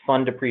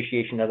 fund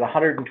depreciation at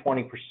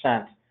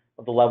 120%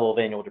 of the level of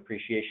annual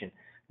depreciation.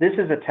 This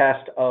is a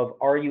test of,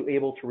 are you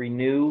able to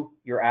renew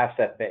your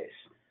asset base?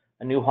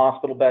 A new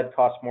hospital bed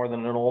costs more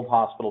than an old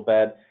hospital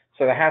bed,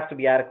 so there has to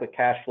be adequate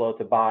cash flow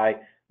to buy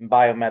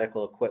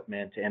biomedical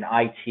equipment and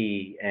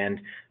IT and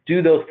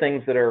do those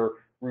things that are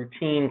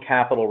routine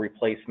capital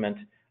replacement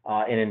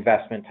and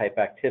investment type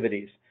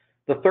activities.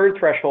 The third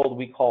threshold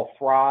we call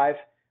thrive.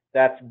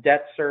 That's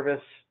debt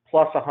service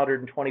plus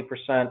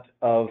 120%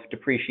 of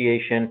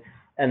depreciation,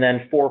 and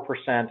then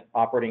 4%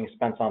 operating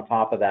expense on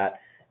top of that.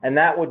 And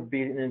that would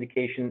be an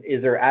indication,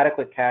 is there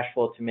adequate cash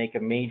flow to make a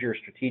major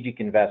strategic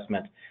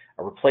investment,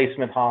 a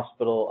replacement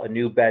hospital, a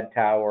new bed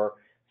tower,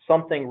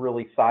 something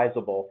really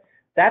sizable.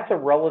 That's a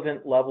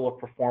relevant level of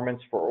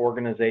performance for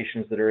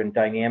organizations that are in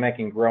dynamic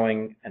and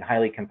growing and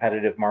highly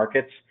competitive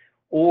markets.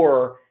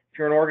 Or if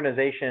you're an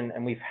organization,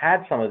 and we've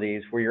had some of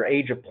these, where your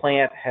age of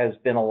plant has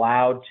been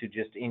allowed to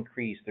just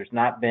increase, there's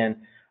not been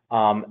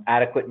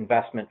adequate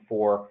investment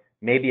for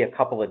maybe a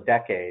couple of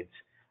decades,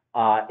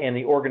 and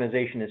the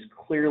organization is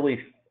clearly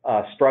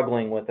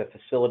struggling with a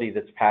facility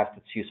that's past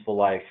its useful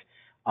life.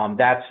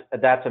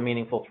 That's a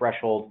meaningful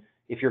threshold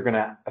if you're going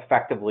to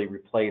effectively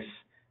replace,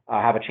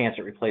 have a chance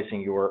at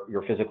replacing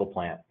your physical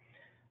plant.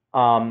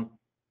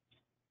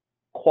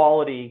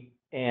 Quality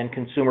and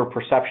consumer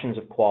perceptions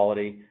of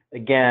quality.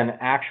 Again,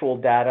 actual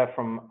data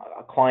from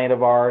a client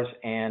of ours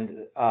and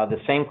the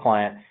same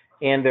client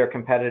and their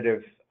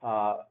competitive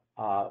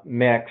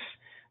mix.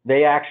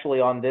 They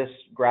actually, on this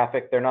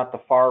graphic, they're not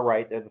the far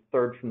right, they're the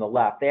third from the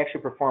left. They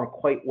actually perform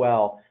quite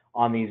well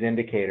on these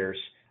indicators.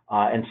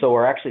 And so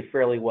we're actually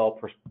fairly well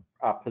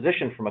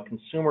positioned from a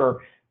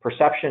consumer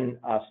perception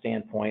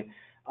standpoint,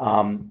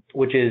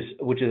 which is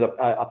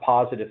a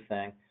positive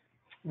thing.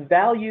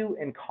 Value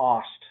and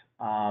cost,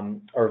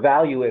 or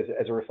value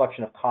as a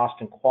reflection of cost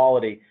and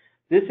quality.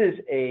 This is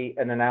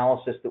an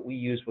analysis that we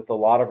use with a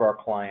lot of our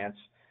clients.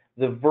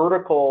 The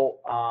vertical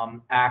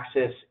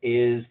axis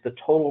is the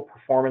total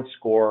performance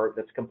score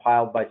that's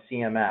compiled by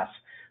CMS.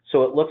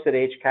 So it looks at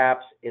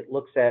HCAHPS, it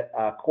looks at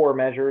core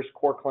measures,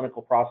 core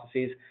clinical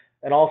processes,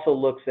 and also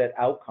looks at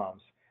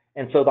outcomes.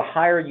 And so the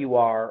higher you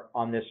are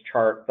on this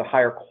chart, the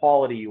higher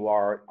quality you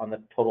are on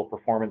the total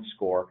performance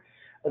score.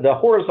 The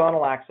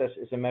horizontal axis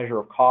is a measure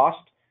of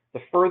cost.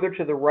 The further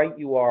to the right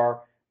you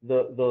are,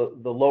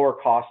 the lower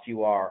cost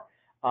you are.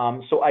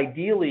 So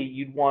ideally,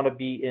 you'd want to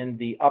be in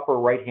the upper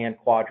right-hand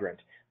quadrant.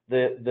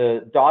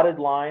 The dotted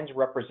lines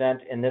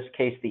represent, in this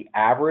case, the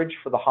average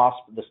for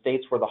the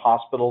states where the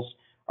hospitals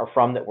are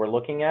from that we're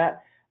looking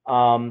at.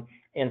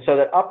 And so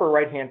that upper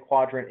right-hand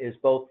quadrant is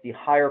both the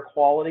higher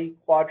quality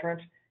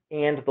quadrant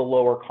and the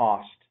lower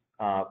cost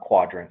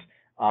quadrant.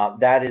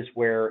 That is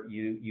where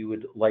you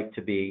would like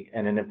to be,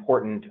 and an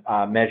important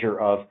measure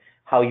of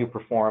how you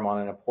perform on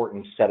an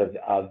important set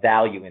of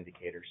value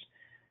indicators.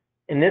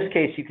 In this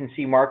case, you can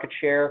see market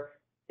share.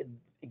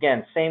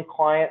 Again, same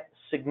client,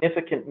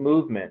 significant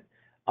movement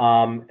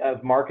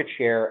of market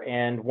share,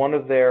 and one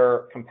of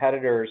their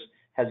competitors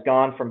has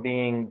gone from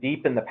being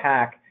deep in the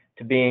pack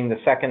to being the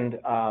second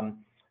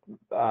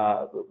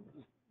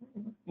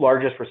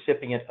largest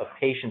recipient of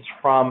patients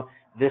from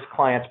this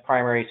client's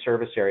primary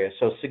service area.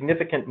 So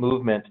significant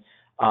movement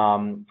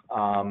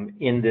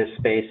in this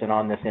space and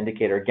on this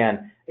indicator.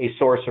 Again, a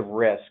source of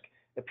risk.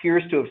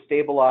 Appears to have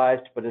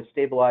stabilized, but it's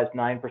stabilized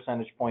 9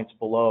 percentage points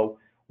below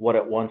what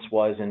it once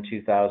was in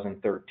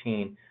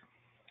 2013.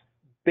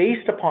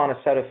 Based upon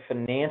a set of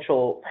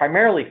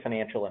primarily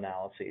financial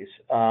analyses,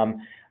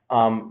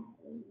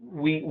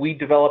 we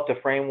developed a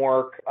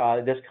framework.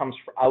 This comes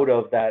out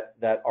of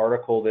that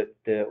article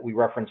that we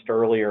referenced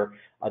earlier,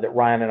 that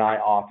Ryan and I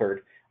authored,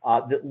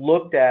 that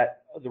looked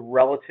at the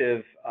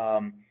relative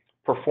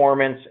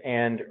performance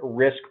and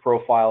risk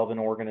profile of an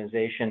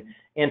organization.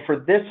 And for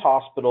this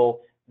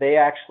hospital, they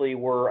actually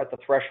were at the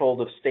threshold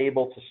of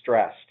stable to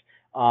stressed.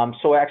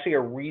 So actually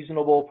a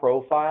reasonable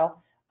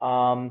profile,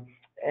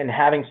 and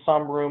having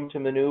some room to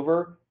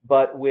maneuver,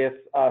 but with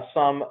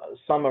some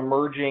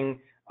emerging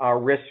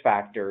risk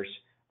factors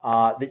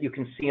that you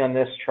can see on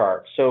this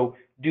chart. So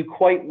do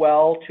quite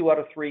well, 2 out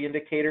of 3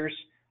 indicators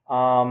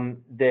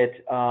that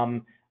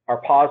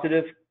are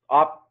positive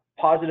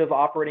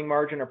operating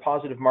margin or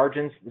positive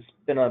margins. It's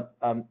been a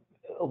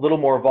little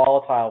more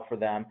volatile for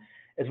them.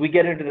 As we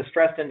get into the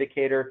stressed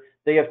indicator,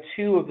 they have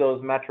 2 of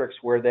those metrics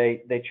where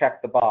they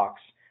check the box.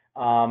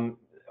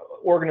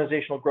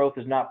 Organizational growth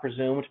is not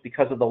presumed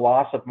because of the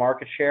loss of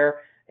market share,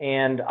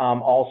 and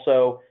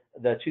also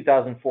the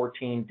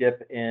 2014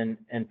 dip in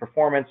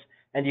performance,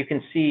 and you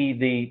can see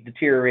the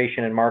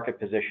deterioration in market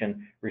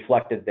position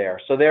reflected there.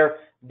 So they're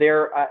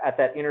at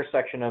that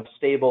intersection of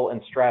stable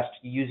and stressed,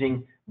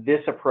 using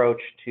this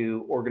approach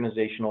to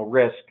organizational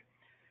risk.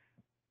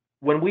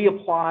 When we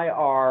apply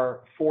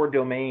our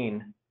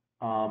 4-domain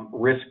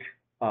risk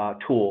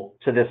tool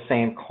to this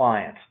same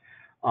client,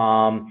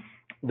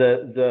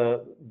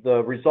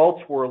 the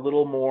results were a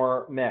little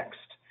more mixed.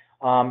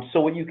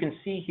 So what you can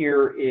see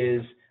here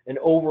is an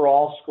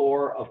overall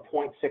score of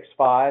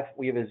 0.65.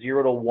 We have a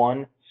 0 to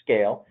 1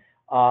 scale.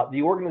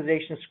 The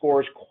organization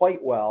scores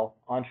quite well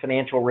on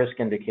financial risk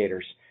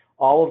indicators.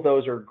 All of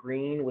those are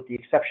green with the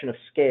exception of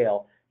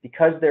scale.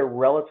 Because they're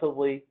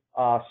relatively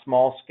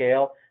small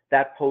scale,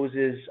 that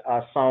poses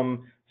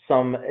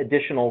some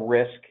additional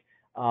risk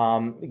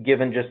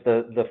given just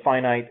the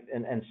finite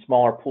and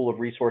smaller pool of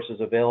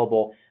resources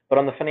available. But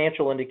on the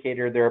financial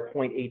indicator, they're a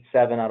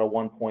 0.87 out of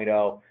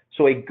 1.0.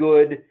 So a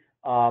good,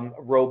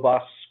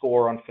 robust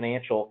score on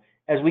financial.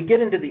 As we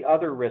get into the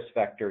other risk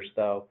vectors,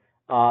 though,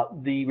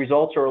 the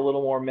results are a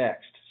little more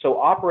mixed. So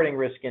operating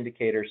risk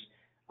indicators,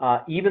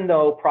 even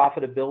though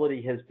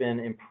profitability has been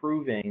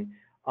improving,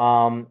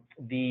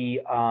 the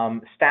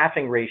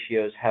staffing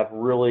ratios have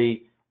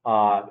really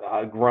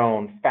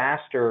grown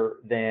faster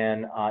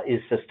than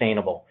is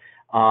sustainable.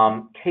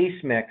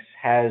 Case mix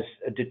has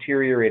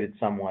deteriorated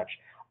somewhat.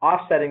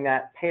 Offsetting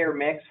that, payer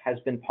mix has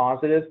been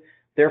positive.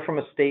 They're from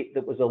a state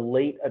that was a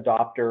late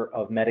adopter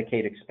of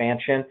Medicaid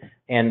expansion,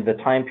 and the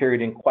time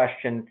period in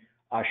question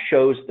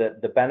shows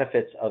that the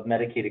benefits of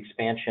Medicaid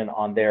expansion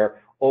on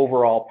their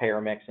overall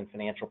payer mix and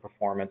financial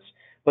performance.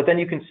 But then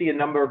you can see a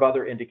number of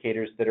other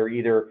indicators that are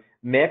either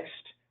mixed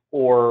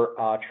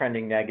or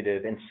trending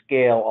negative, and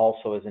scale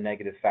also is a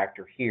negative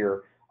factor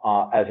here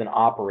as an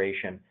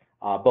operation.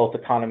 Both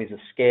economies of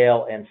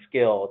scale and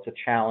skill, it's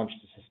a challenge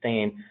to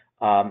sustain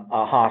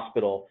a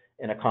hospital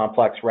in a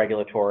complex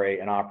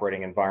regulatory and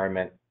operating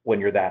environment when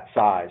you're that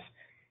size.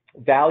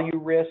 Value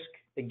risk,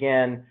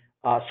 again,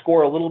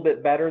 score a little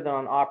bit better than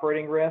on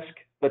operating risk,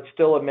 but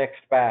still a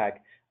mixed bag.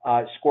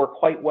 Score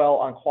quite well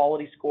on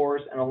quality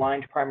scores and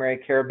aligned primary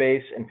care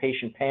base and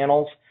patient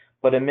panels,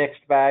 but a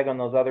mixed bag on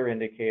those other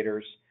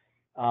indicators.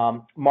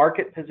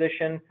 Market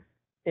position,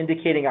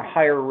 indicating a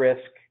higher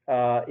risk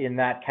in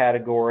that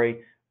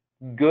category.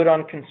 Good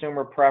on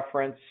consumer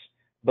preference,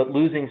 but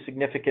losing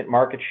significant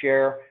market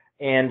share.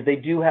 And they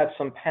do have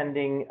some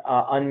pending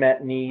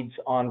unmet needs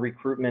on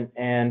recruitment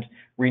and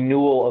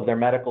renewal of their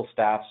medical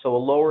staff, so a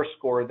lower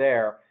score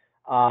there.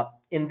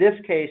 In this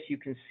case, you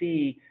can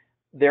see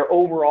their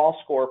overall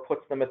score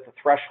puts them at the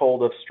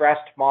threshold of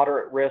stressed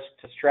moderate risk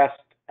to stressed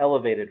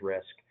elevated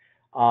risk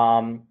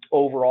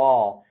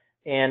overall.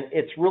 And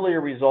it's really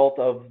a result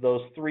of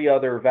those three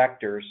other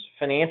vectors.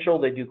 Financial,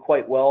 they do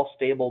quite well,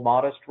 stable,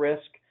 modest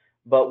risk.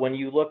 But when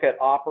you look at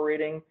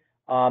operating,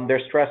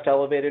 they're stressed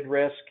elevated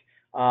risk.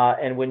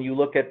 And when you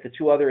look at the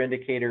two other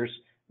indicators,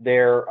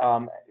 they're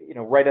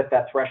right at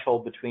that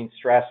threshold between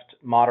stressed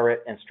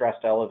moderate and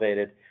stressed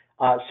elevated.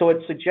 So it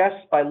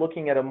suggests by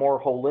looking at a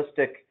more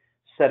holistic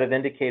set of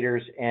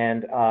indicators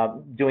and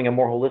doing a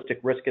more holistic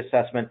risk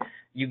assessment,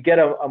 you get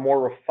a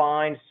more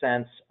refined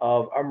sense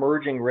of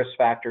emerging risk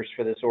factors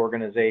for this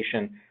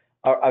organization.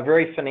 A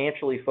very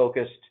financially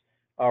focused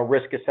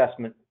risk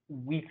assessment,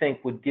 we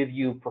think, would give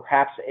you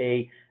perhaps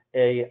a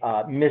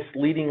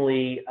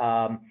misleadingly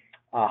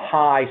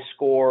high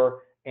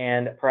score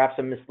and perhaps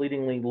a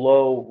misleadingly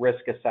low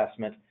risk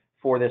assessment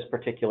for this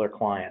particular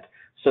client.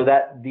 So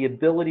that the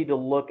ability to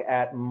look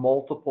at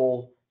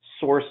multiple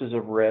sources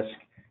of risk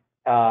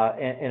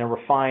in a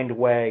refined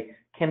way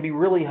can be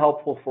really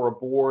helpful for a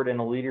board and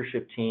a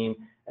leadership team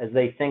as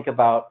they think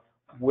about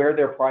where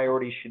their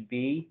priorities should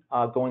be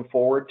going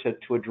forward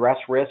to address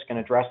risk and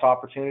address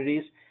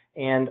opportunities,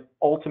 and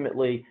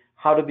ultimately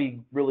how to be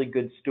really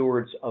good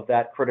stewards of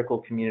that critical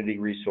community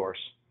resource.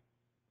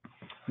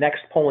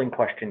 Next polling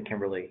question,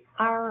 Kimberly.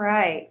 All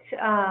right,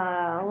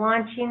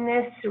 launching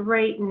this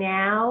right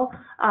now.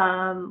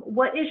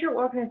 What is your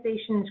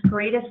organization's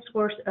greatest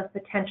source of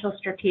potential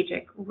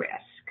strategic risk?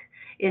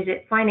 Is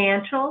it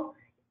financial?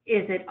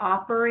 Is it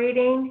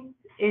operating?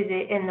 Is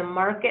it in the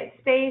market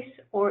space?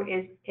 Or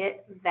is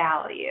it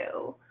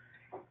value?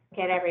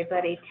 Get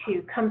everybody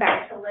to come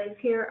back to life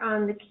here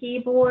on the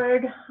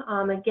keyboard.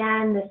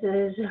 Again, this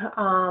is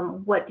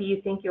what do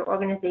you think your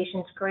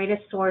organization's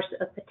greatest source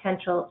of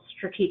potential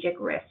strategic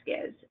risk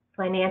is?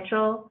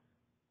 Financial,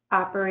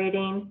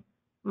 operating,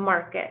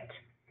 market,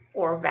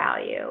 or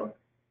value?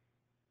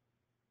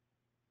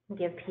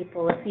 Give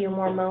people a few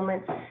more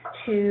moments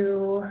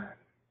to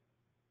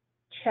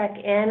check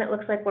in. It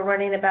looks like we're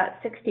running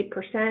about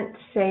 60%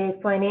 say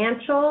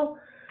financial.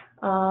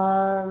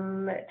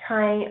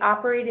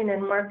 Operating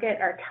and market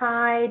are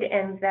tied,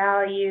 and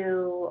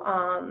value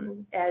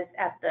as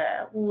at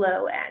the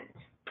low end.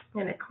 I'm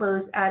going to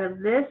close out of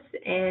this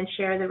and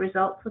share the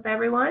results with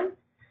everyone.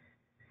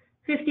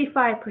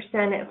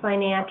 55% at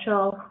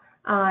financial,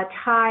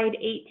 tied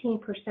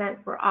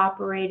 18% for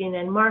operating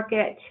and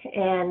market,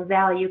 and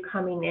value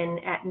coming in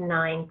at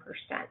 9%.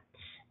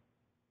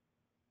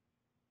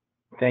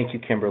 Thank you,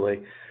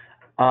 Kimberly.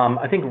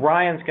 I think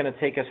Ryan's going to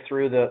take us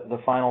through the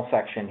final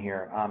section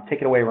here.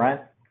 Take it away, Ryan.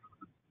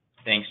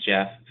 Thanks,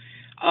 Jeff.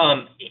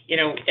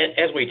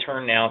 As we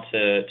turn now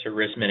to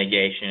risk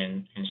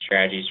mitigation and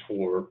strategies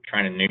for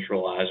trying to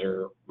neutralize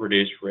or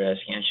reduce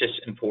risk, it's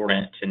just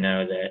important to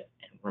know that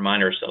and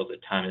remind ourselves that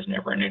time is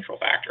never a neutral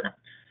factor.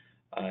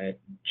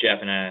 Jeff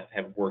and I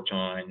have worked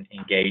on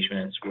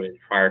engagements with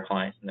prior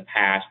clients in the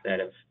past that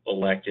have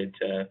elected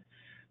to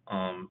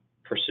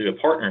pursue a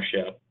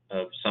partnership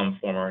of some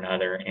form or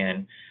another,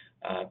 and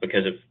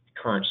because of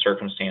current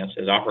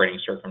circumstances, operating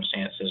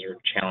circumstances, or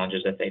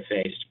challenges that they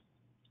faced.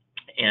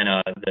 And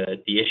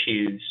the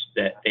issues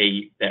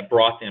that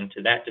brought them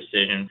to that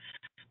decision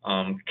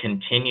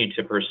continued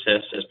to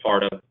persist as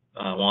part of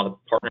while the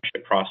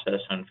partnership process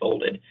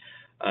unfolded.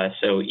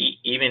 So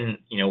even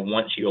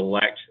once you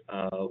elect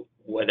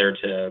whether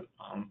to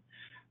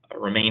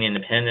remain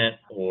independent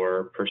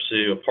or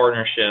pursue a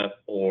partnership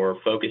or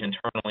focus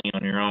internally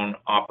on your own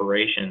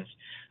operations,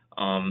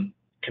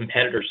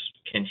 competitors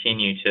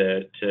continue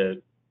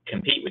to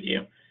compete with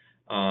you.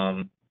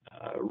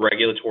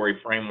 Regulatory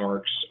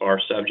frameworks are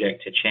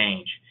subject to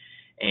change,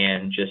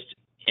 and just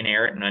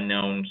inherent and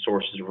unknown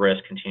sources of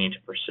risk continue to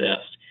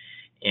persist.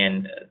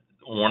 And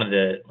one of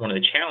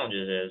the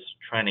challenges is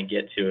trying to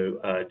get to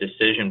a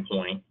decision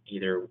point,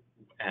 either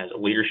as a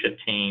leadership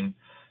team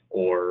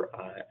or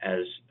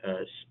as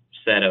a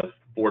set of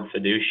board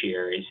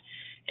fiduciaries,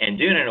 and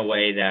doing it in a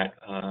way that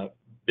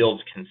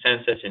builds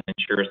consensus and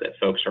ensures that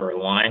folks are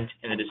aligned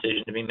in the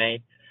decision to be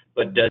made,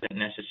 but doesn't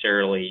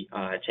necessarily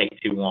take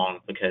too long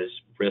because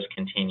risks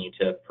continue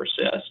to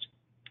persist.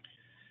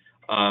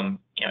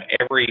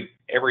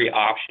 Every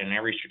option,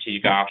 every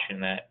strategic option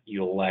that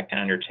you elect to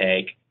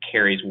undertake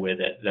carries with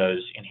it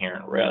those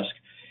inherent risks.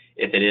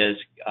 If it is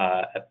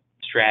a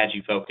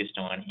strategy focused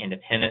on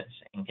independence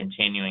and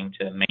continuing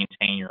to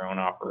maintain your own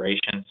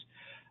operations,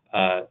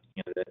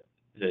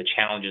 the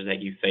challenges that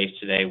you face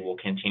today will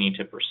continue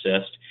to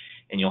persist,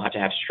 and you'll have to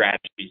have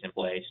strategies in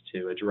place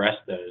to address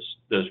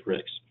those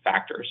risk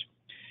factors.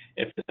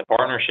 If it's a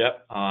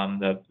partnership,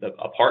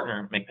 a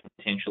partner may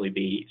potentially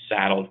be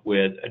saddled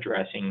with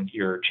addressing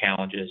your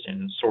challenges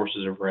and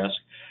sources of risk,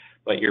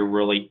 but you're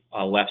really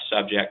left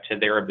subject to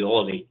their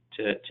ability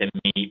to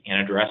meet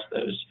and address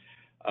those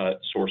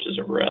sources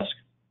of risk.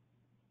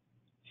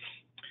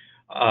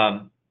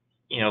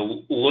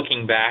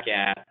 Looking back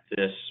at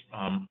this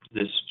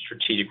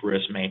strategic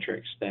risk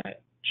matrix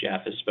that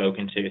Jeff has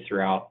spoken to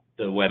throughout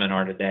the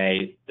webinar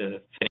today,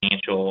 the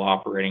financial,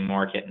 operating,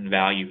 market, and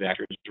value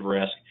vectors of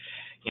risk,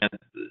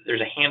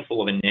 there's a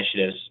handful of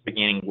initiatives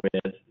beginning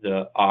with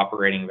the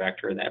operating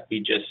vector that we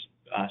just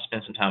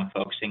spent some time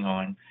focusing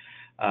on.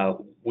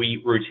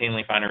 We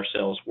routinely find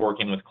ourselves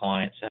working with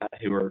clients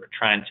who are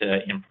trying to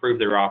improve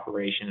their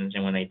operations,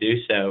 and when they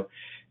do so,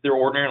 they're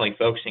ordinarily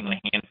focusing on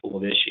a handful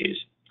of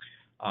issues.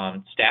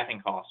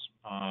 Staffing costs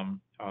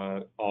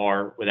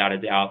are, without a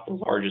doubt, the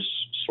largest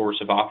source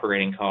of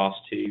operating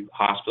costs to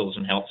hospitals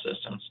and health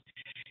systems,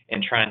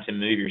 and trying to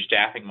move your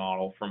staffing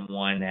model from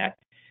one that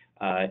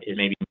is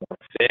maybe more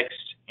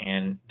fixed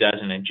and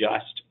doesn't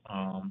adjust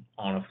on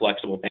a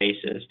flexible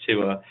basis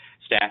to a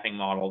staffing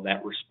model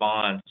that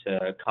responds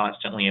to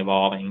constantly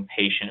evolving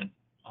patient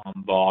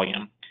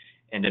volume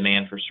and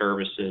demand for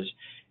services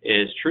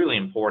is truly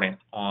important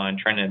on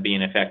trying to be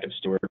an effective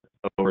steward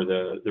over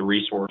the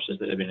resources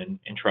that have been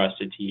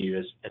entrusted to you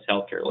as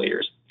healthcare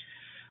leaders.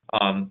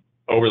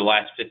 Over the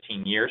last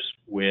 15 years,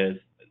 with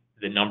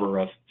the number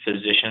of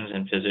physicians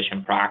and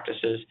physician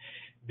practices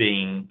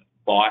being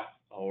bought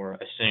or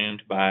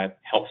assumed by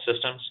health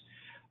systems,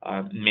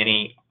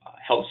 many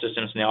health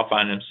systems now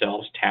find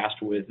themselves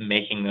tasked with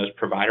making those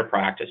provider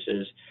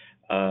practices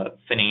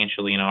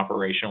financially and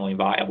operationally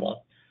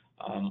viable,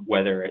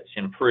 whether it's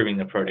improving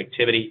the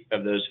productivity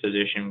of those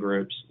physician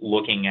groups,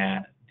 looking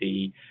at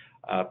the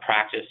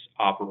practice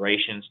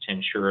operations to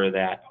ensure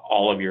that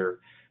all of your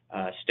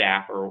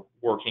staff are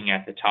working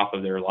at the top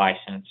of their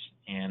license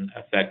and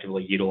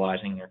effectively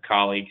utilizing their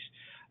colleagues,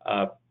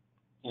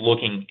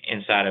 looking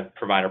inside of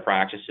provider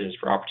practices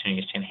for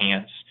opportunities to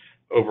enhance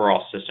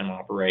overall system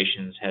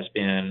operations has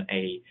been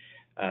a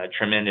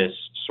tremendous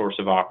source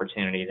of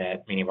opportunity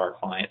that many of our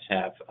clients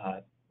have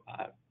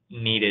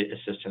needed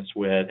assistance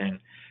with and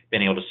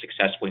been able to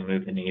successfully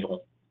move the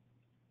needle.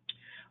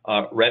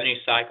 Revenue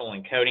cycle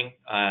and coding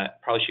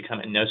probably should come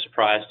at no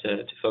surprise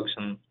to folks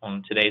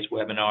on today's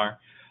webinar,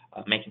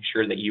 making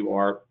sure that you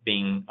are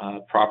being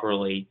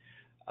properly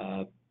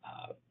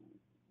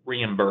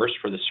reimbursed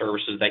for the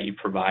services that you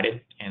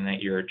provided, and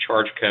that your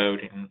charge code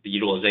and the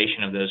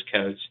utilization of those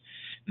codes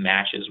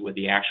matches with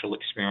the actual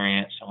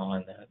experience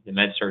on the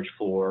med-surg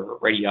floor or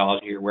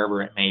radiology or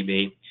wherever it may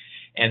be,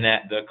 and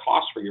that the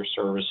cost for your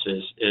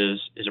services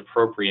is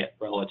appropriate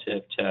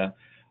relative to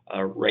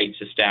rates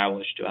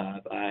established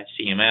by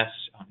CMS,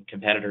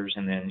 competitors,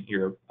 and then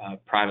your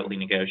privately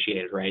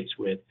negotiated rates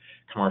with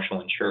commercial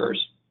insurers.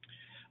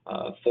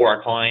 For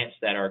our clients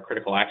that are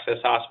critical access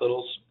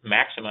hospitals,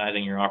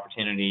 maximizing your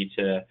opportunity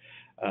to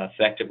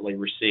effectively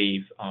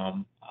receive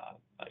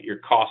your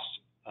cost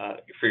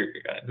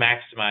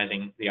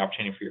maximizing the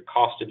opportunity for your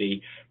cost to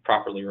be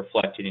properly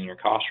reflected in your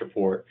cost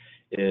report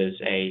is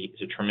a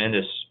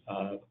tremendous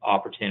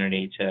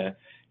opportunity to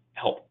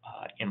help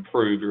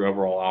improve your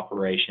overall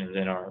operations.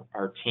 And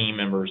our team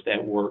members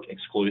that work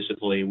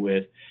exclusively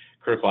with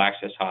critical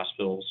access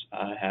hospitals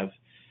have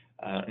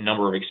a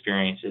number of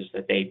experiences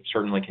that they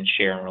certainly can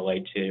share and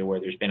relate to, where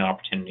there's been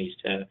opportunities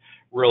to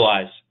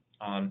realize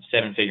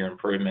seven-figure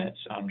improvements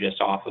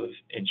just off of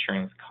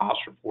ensuring the cost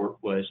report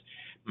was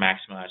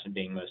maximized and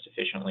being most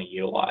efficiently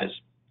utilized.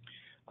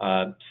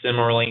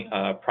 Similarly,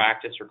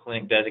 practice or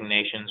clinic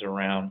designations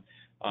around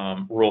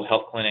rural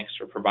health clinics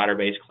or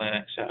provider-based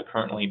clinics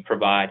currently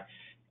provide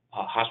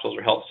hospitals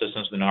or health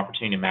systems with an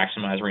opportunity to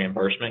maximize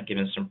reimbursement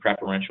given some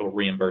preferential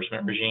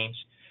reimbursement regimes.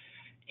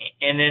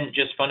 And then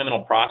just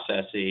fundamental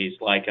processes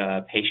like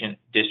patient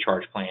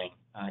discharge planning,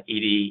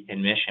 ED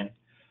admission,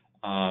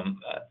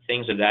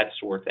 things of that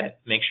sort that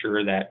make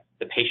sure that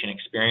the patient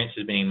experience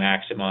is being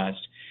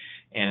maximized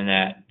and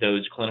that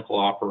those clinical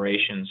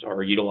operations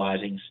are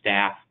utilizing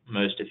staff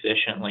most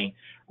efficiently,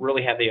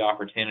 really have the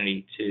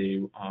opportunity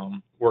to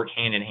work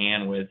hand in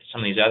hand with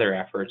some of these other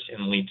efforts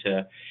and lead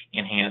to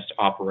enhanced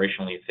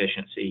operational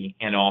efficiency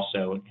and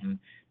also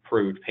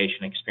improved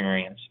patient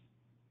experience.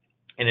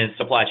 And then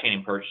supply chain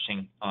and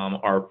purchasing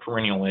are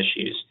perennial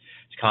issues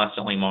to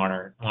constantly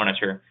monitor,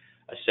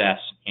 assess,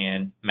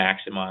 and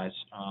maximize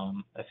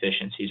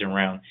efficiencies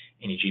around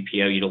any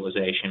GPO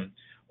utilization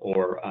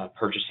or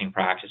purchasing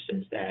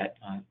practices that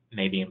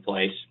may be in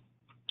place.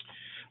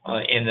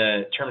 In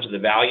the terms of the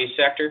value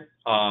sector,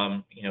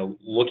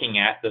 looking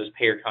at those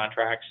payer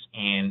contracts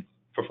and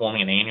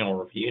performing an annual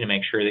review to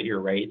make sure that your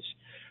rates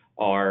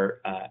are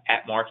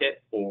at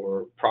market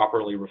or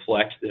properly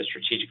reflect the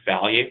strategic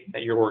value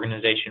that your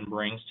organization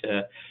brings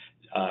to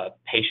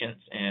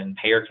patients and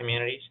payer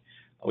communities.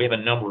 We have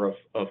a number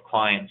of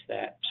clients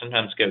that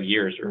sometimes go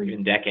years or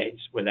even decades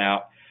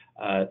without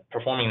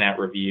performing that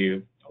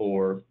review,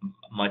 or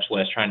much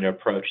less trying to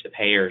approach the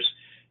payers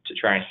to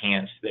try and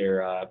enhance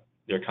their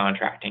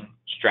contracting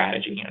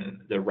strategy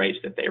and the rates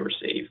that they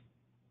receive.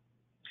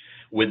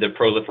 With the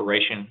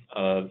proliferation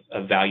of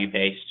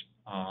value-based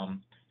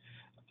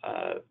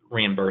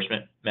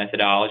reimbursement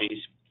methodologies,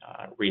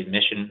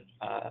 readmission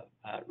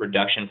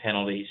reduction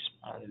penalties,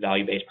 the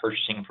value-based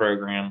purchasing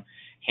program,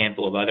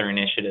 handful of other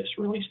initiatives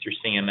released through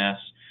CMS,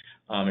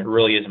 it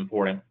really is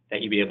important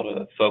that you be able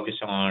to focus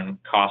on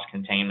cost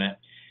containment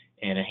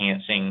and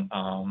enhancing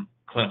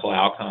clinical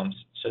outcomes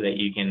so that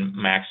you can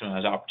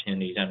maximize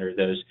opportunities under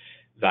those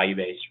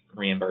value-based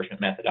reimbursement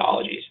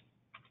methodologies.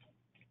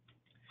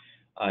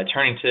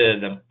 Turning to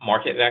the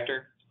market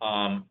vector,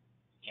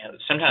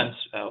 sometimes,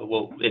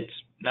 it's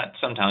not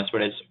sometimes,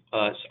 but it's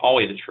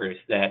always the truth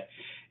that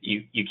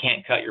you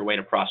can't cut your way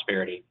to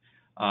prosperity.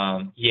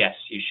 Yes,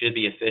 you should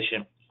be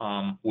efficient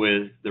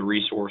with the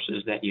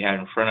resources that you have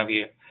in front of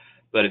you,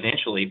 but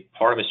eventually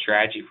part of a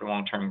strategy for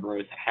long-term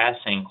growth has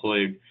to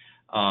include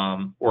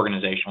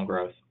organizational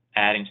growth,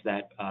 adding to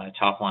that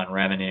top-line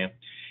revenue,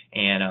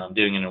 and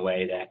doing it in a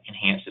way that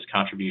enhances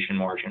contribution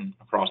margin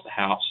across the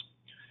house.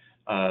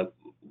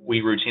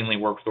 We routinely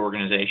work with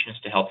organizations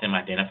to help them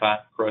identify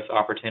growth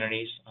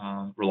opportunities,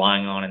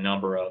 relying on a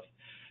number of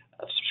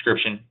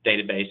subscription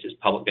databases,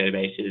 public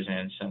databases,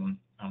 and some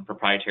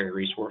proprietary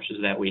resources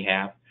that we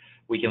have.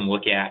 We can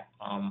look at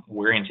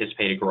where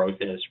anticipated growth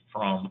is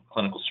from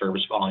clinical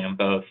service volume,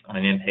 both on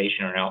an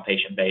inpatient or an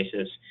outpatient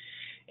basis,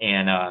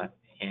 and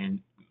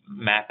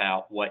map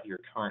out what your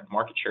current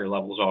market share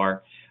levels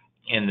are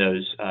in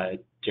those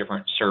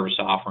different service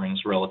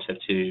offerings relative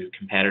to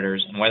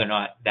competitors, and whether or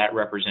not that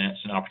represents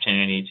an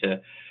opportunity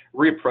to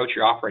reapproach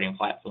your operating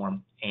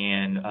platform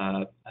and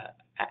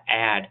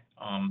add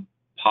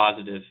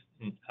positive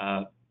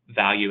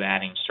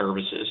value-adding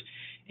services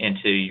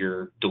into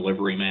your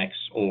delivery mix,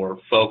 or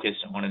focus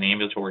on an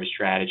ambulatory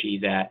strategy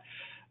that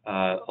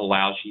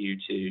allows you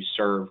to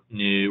serve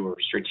new or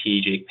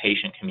strategic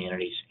patient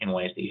communities in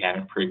ways that you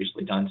haven't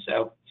previously done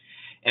so.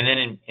 And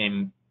then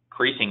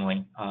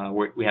increasingly,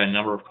 we have a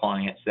number of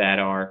clients that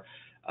are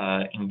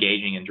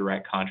engaging in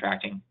direct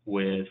contracting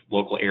with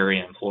local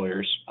area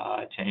employers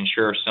to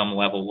ensure some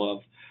level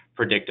of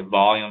predictive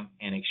volume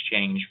in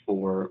exchange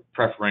for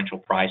preferential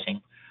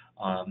pricing.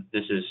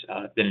 This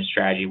has been a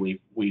strategy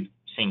we've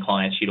seen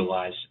clients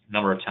utilize a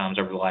number of times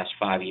over the last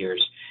 5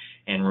 years,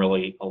 and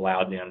really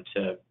allowed them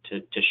to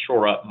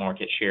shore up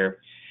market share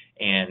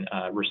and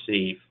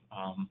receive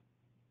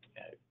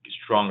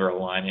stronger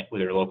alignment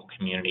with their local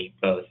community,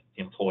 both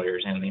the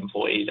employers and the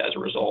employees as a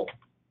result.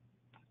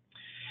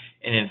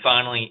 And then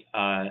finally,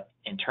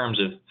 in terms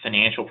of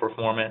financial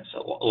performance, a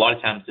lot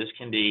of times this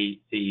can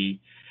be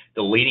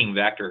the leading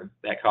vector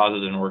that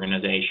causes an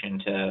organization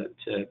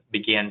to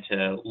begin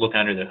to look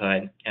under the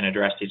hood and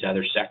address these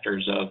other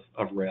sectors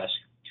of risk.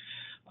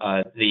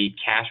 The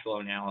cash flow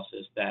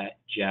analysis that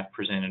Jeff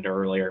presented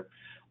earlier,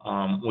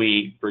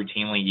 we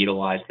routinely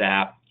utilize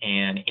that,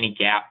 and any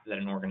gap that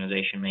an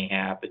organization may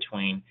have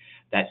between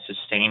that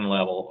sustained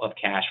level of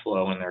cash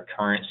flow and their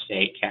current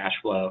state cash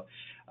flow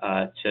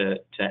to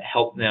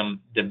help them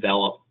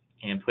develop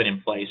and put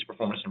in place a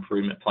performance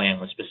improvement plan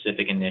with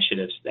specific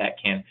initiatives that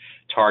can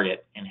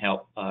target and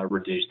help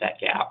reduce that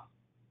gap.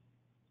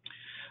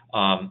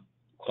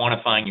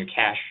 Quantifying your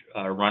cash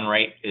run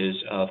rate is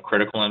of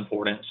critical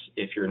importance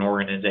if you're an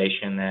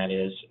organization that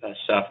is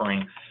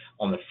suffering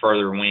on the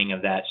further wing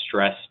of that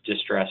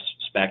stress-distress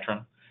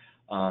spectrum.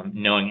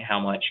 Knowing how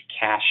much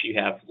cash you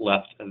have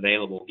left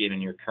available given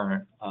your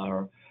current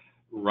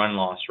run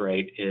loss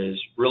rate is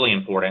really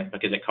important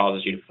because it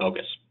causes you to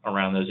focus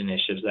around those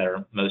initiatives that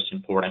are most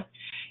important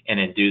and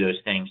then do those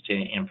things to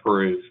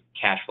improve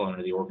cash flow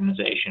into the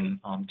organization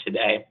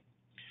today.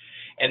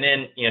 And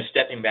then,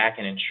 stepping back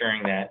and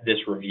ensuring that this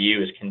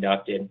review is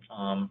conducted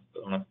on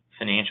a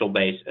financial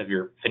base of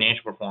your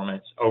financial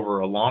performance over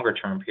a longer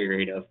term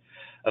period of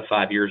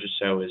 5 years or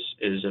so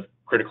is of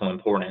critical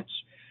importance.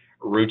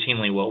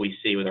 Routinely, what we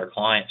see with our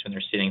clients when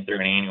they're sitting through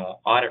an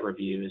annual audit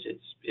review is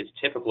it's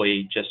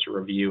typically just a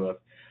review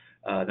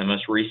of the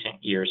most recent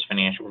year's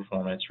financial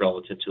performance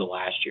relative to the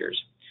last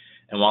year's.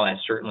 And while that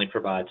certainly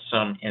provides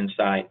some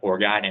insight or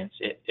guidance,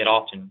 it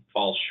often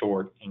falls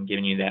short in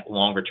giving you that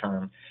longer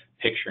term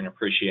picture and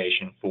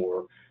appreciation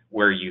for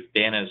where you've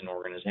been as an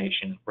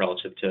organization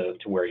relative to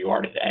where you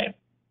are today.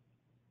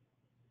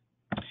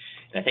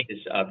 And I think this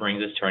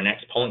brings us to our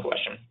next polling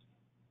question.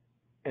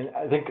 And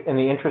I think in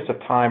the interest of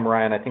time,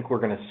 Ryan, I think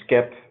we're going to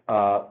skip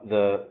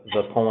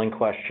the polling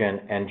question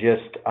and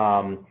just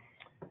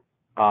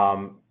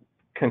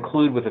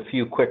conclude with a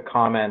few quick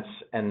comments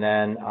and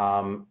then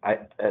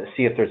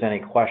see if there's any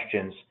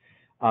questions.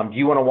 Do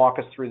you want to walk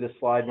us through this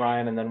slide,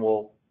 Ryan, and then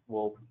we'll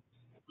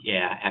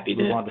Yeah, happy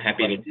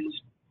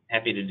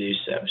to do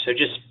so. So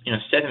just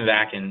stepping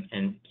back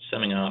and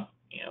summing up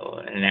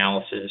an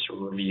analysis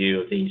or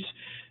review of these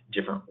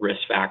different risk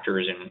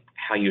factors and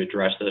how you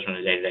address those on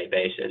a day-to-day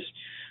basis.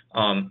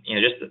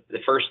 Just the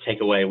first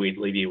takeaway we'd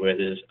leave you with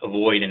is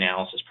avoid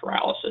analysis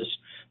paralysis.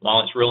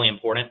 While it's really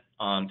important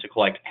to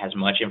collect as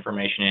much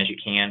information as you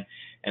can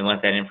and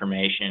let that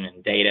information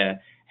and data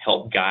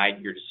help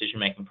guide your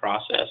decision-making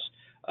process,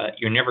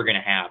 you're never going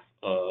to have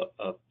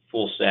a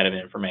full set of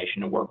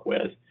information to work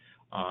with,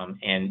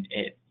 and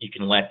you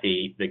can let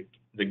the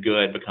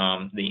good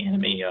become the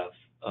enemy of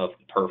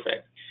the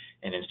perfect.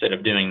 And instead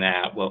of doing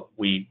that, what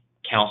we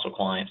counsel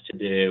clients to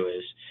do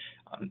is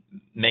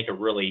make a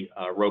really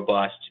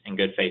robust and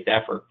good faith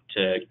effort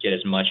to get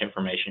as much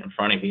information in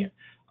front of you,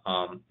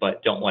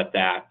 but don't let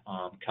that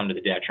come to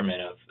the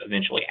detriment of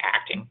eventually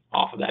acting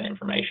off of that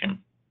information.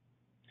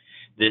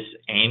 This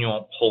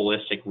annual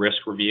holistic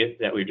risk review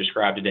that we've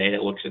described today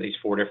that looks at these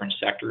 4 different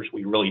sectors,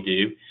 we really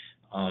do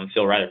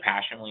feel rather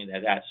passionately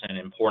that that's an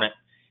important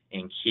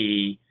and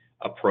key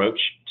approach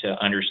to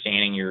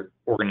understanding your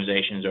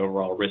organization's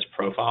overall risk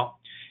profile.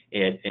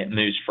 It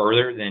moves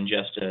further than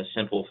just a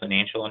simple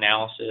financial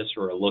analysis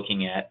or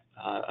looking at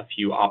a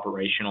few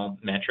operational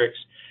metrics,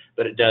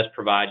 but it does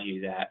provide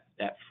you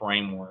that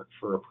framework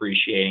for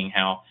appreciating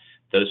how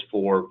those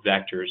 4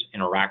 vectors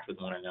interact with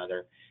one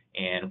another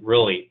and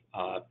really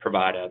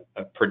provide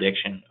a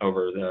prediction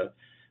over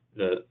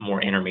the more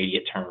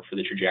intermediate term for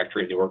the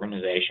trajectory of the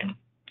organization.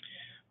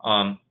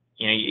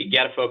 You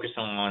got to focus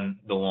on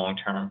the long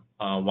term.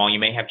 While you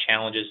may have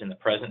challenges in the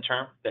present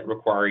term that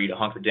require you to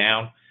hunker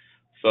down,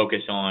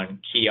 focus on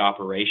key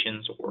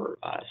operations or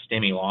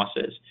STEMI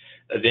losses,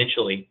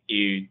 eventually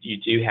you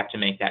do have to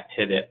make that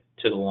pivot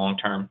to the long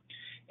term.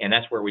 And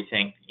that's where we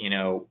think,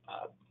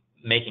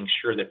 making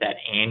sure that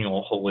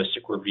annual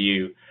holistic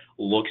review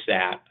looks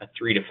at a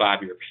 3 to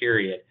 5 year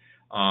period,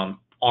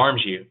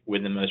 arms you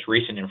with the most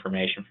recent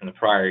information from the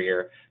prior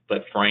year,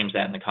 but frames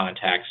that in the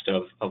context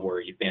of where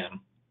you've been.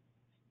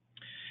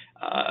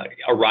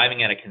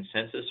 Arriving at a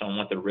consensus on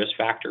what the risk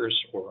factors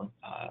or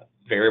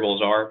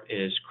variables are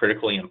is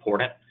critically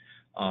important.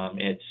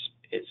 It's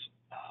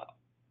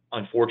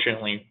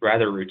unfortunately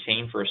rather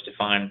routine for us to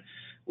find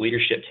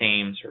leadership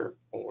teams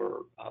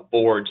or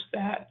boards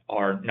that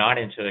are not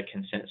into a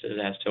consensus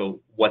as to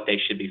what they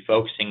should be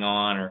focusing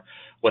on or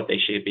what they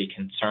should be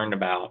concerned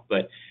about.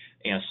 But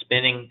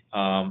spending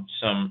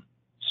some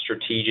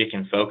strategic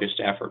and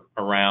focused effort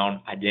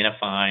around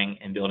identifying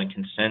and building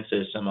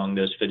consensus among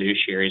those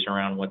fiduciaries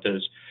around what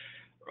those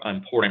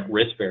important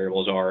risk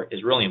variables are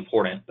is really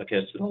important,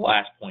 because to the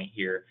last point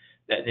here,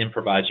 that then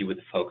provides you with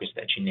the focus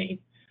that you need.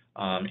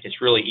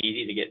 It's really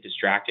easy to get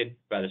distracted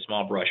by the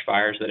small brush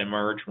fires that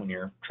emerge when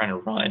you're trying to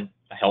run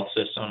a health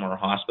system or a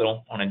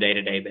hospital on a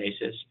day-to-day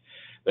basis.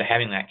 But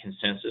having that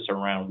consensus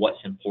around what's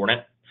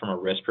important from a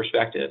risk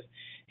perspective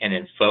and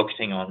then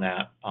focusing on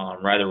that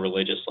rather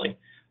religiously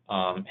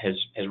has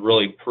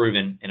really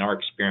proven in our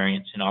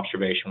experience and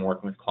observation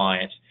working with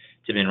clients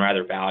to have been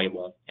rather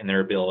valuable in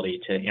their ability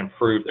to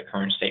improve the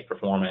current state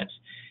performance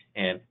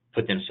and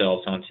put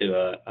themselves onto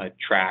a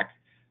track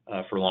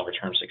for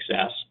longer-term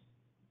success.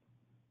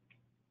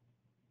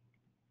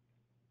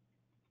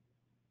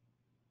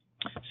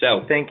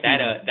 So thank you,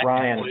 that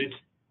Ryan. concludes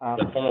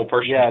the formal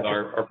portion of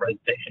our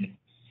presentation.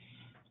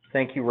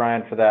 Thank you,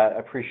 Ryan, for that. I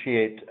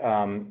appreciate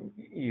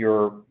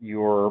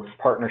your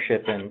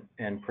partnership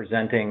in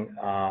presenting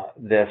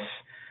this.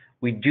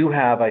 We do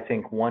have, I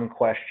think, one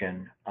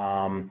question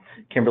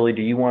Kimberly,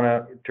 do you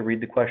want to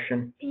read the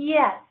question?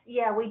 Yes,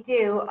 yeah, we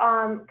do.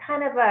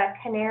 Kind of a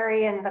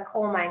canary in the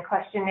coal mine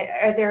question.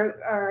 Are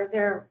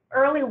there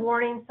early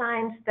warning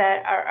signs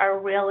that are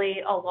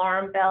really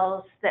alarm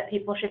bells that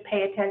people should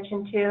pay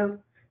attention to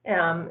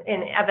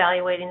in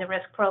evaluating the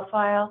risk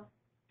profile?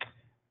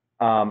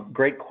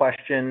 Great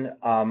question.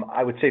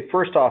 I would say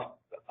first off,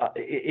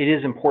 it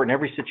is important.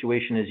 Every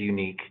situation is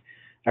unique.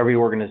 Every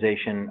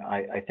organization,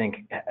 I think,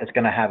 is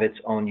going to have its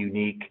own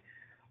unique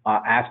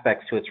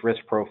aspects to its risk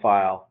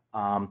profile.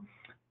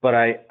 But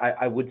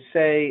I would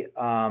say,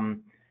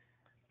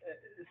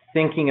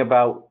 thinking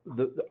about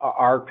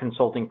our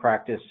consulting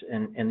practice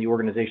and the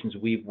organizations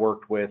we've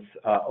worked with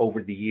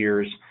over the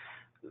years,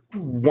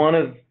 one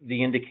of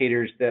the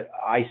indicators that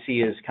I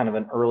see as kind of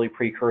an early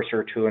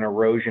precursor to an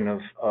erosion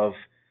of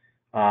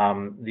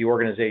the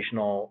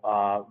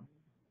organizational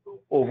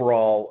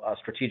overall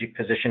strategic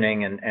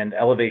positioning and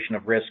elevation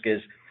of risk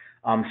is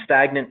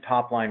stagnant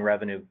top-line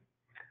revenue.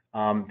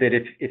 That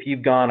if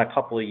you've gone a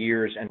couple of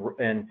years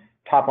and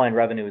top-line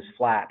revenue is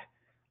flat,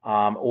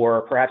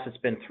 or perhaps it's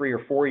been 3 or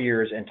 4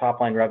 years and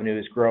top-line revenue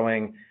is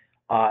growing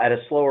at a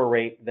slower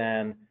rate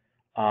than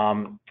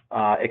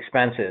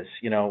expenses,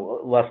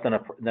 less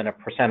than a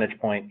percentage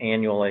point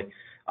annually,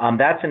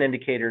 that's an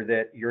indicator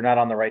that you're not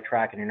on the right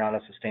track and you're not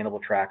on a sustainable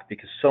track,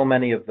 because so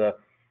many of the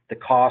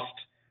cost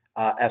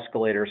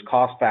escalators,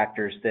 cost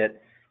factors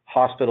that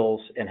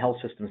hospitals and health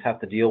systems have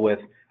to deal with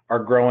are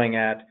growing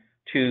at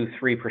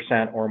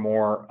 2-3% or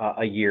more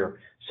a year.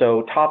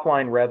 So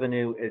top-line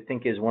revenue, I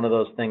think, is one of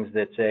those things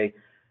that's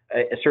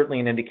certainly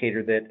an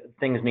indicator that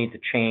things need to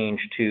change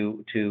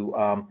to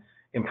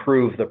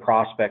improve the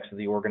prospects of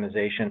the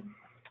organization.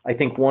 I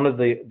think one of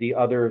the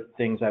other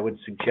things I would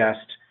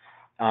suggest,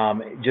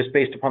 just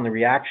based upon the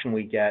reaction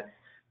we get,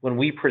 when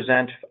we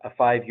present a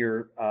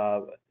 5-year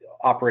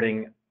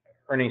operating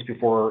earnings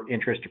before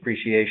interest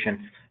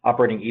depreciation,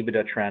 operating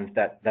EBITDA trend,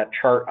 that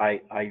chart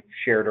I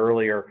shared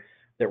earlier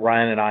that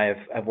Ryan and I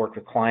have worked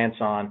with clients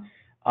on,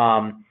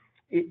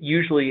 it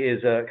usually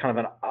is a kind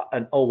of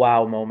an oh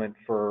wow moment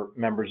for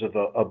members of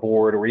a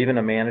board or even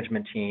a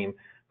management team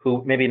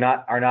who maybe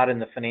are not in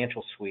the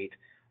financial suite,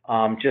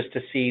 just to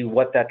see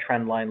what that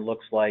trend line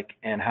looks like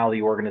and how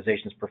the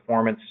organization's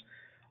performance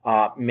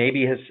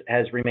maybe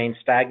has remained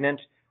stagnant,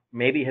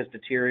 maybe has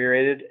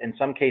deteriorated, in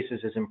some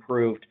cases has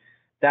improved.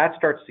 That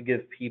starts to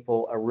give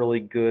people a really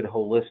good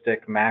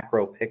holistic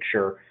macro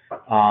picture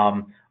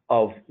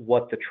of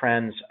what the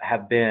trends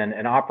have been.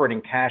 And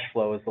operating cash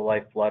flow is the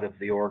lifeblood of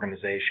the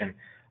organization,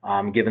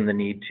 given the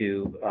need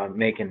to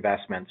make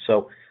investments.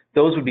 So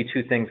those would be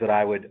two things that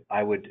I would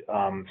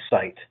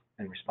cite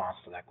in response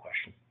to that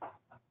question.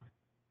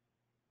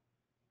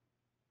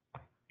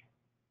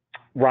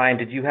 Ryan,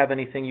 did you have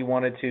anything you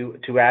wanted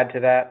to add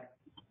to that?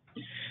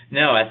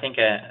 No, I think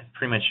I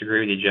pretty much agree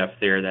with you, Jeff,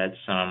 there. That's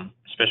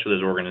especially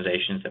those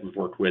organizations that we've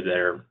worked with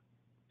that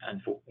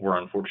were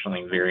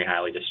unfortunately very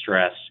highly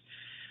distressed,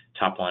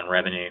 top-line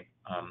revenue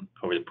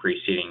over the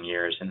preceding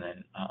years, and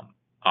then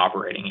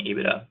operating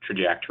EBITDA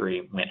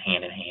trajectory went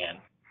hand in hand.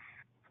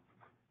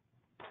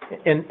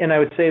 And I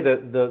would say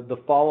that the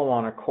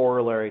follow-on or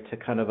corollary to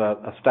kind of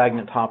a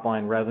stagnant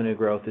top-line revenue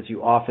growth is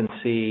you often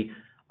see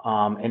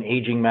an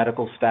aging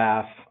medical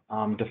staff,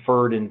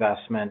 deferred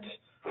investment,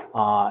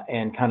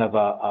 and kind of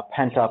a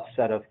pent-up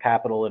set of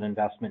capital and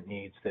investment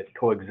needs that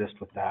coexist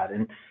with that.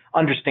 And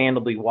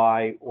understandably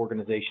why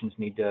organizations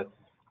need to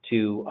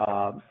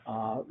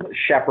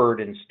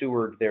shepherd and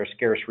steward their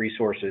scarce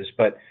resources,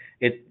 but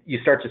you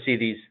start to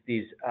see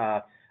these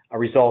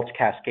results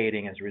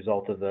cascading as a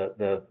result of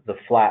the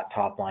flat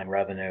top-line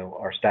revenue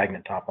or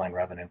stagnant top-line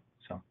revenue.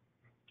 So,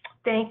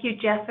 thank you,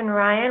 Jeff and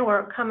Ryan.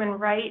 We're coming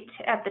right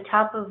at the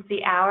top of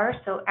the hour,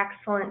 so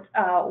excellent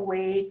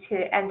way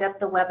to end up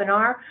the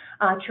webinar.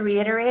 To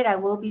reiterate, I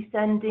will be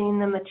sending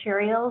the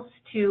materials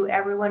to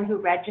everyone who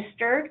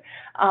registered,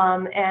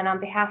 and on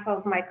behalf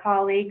of my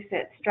colleagues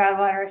at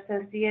Stroudwater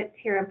Associates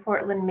here in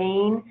Portland,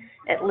 Maine,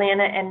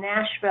 Atlanta, and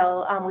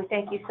Nashville, we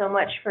thank you so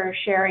much for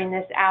sharing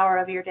this hour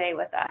of your day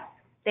with us.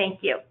 Thank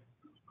you.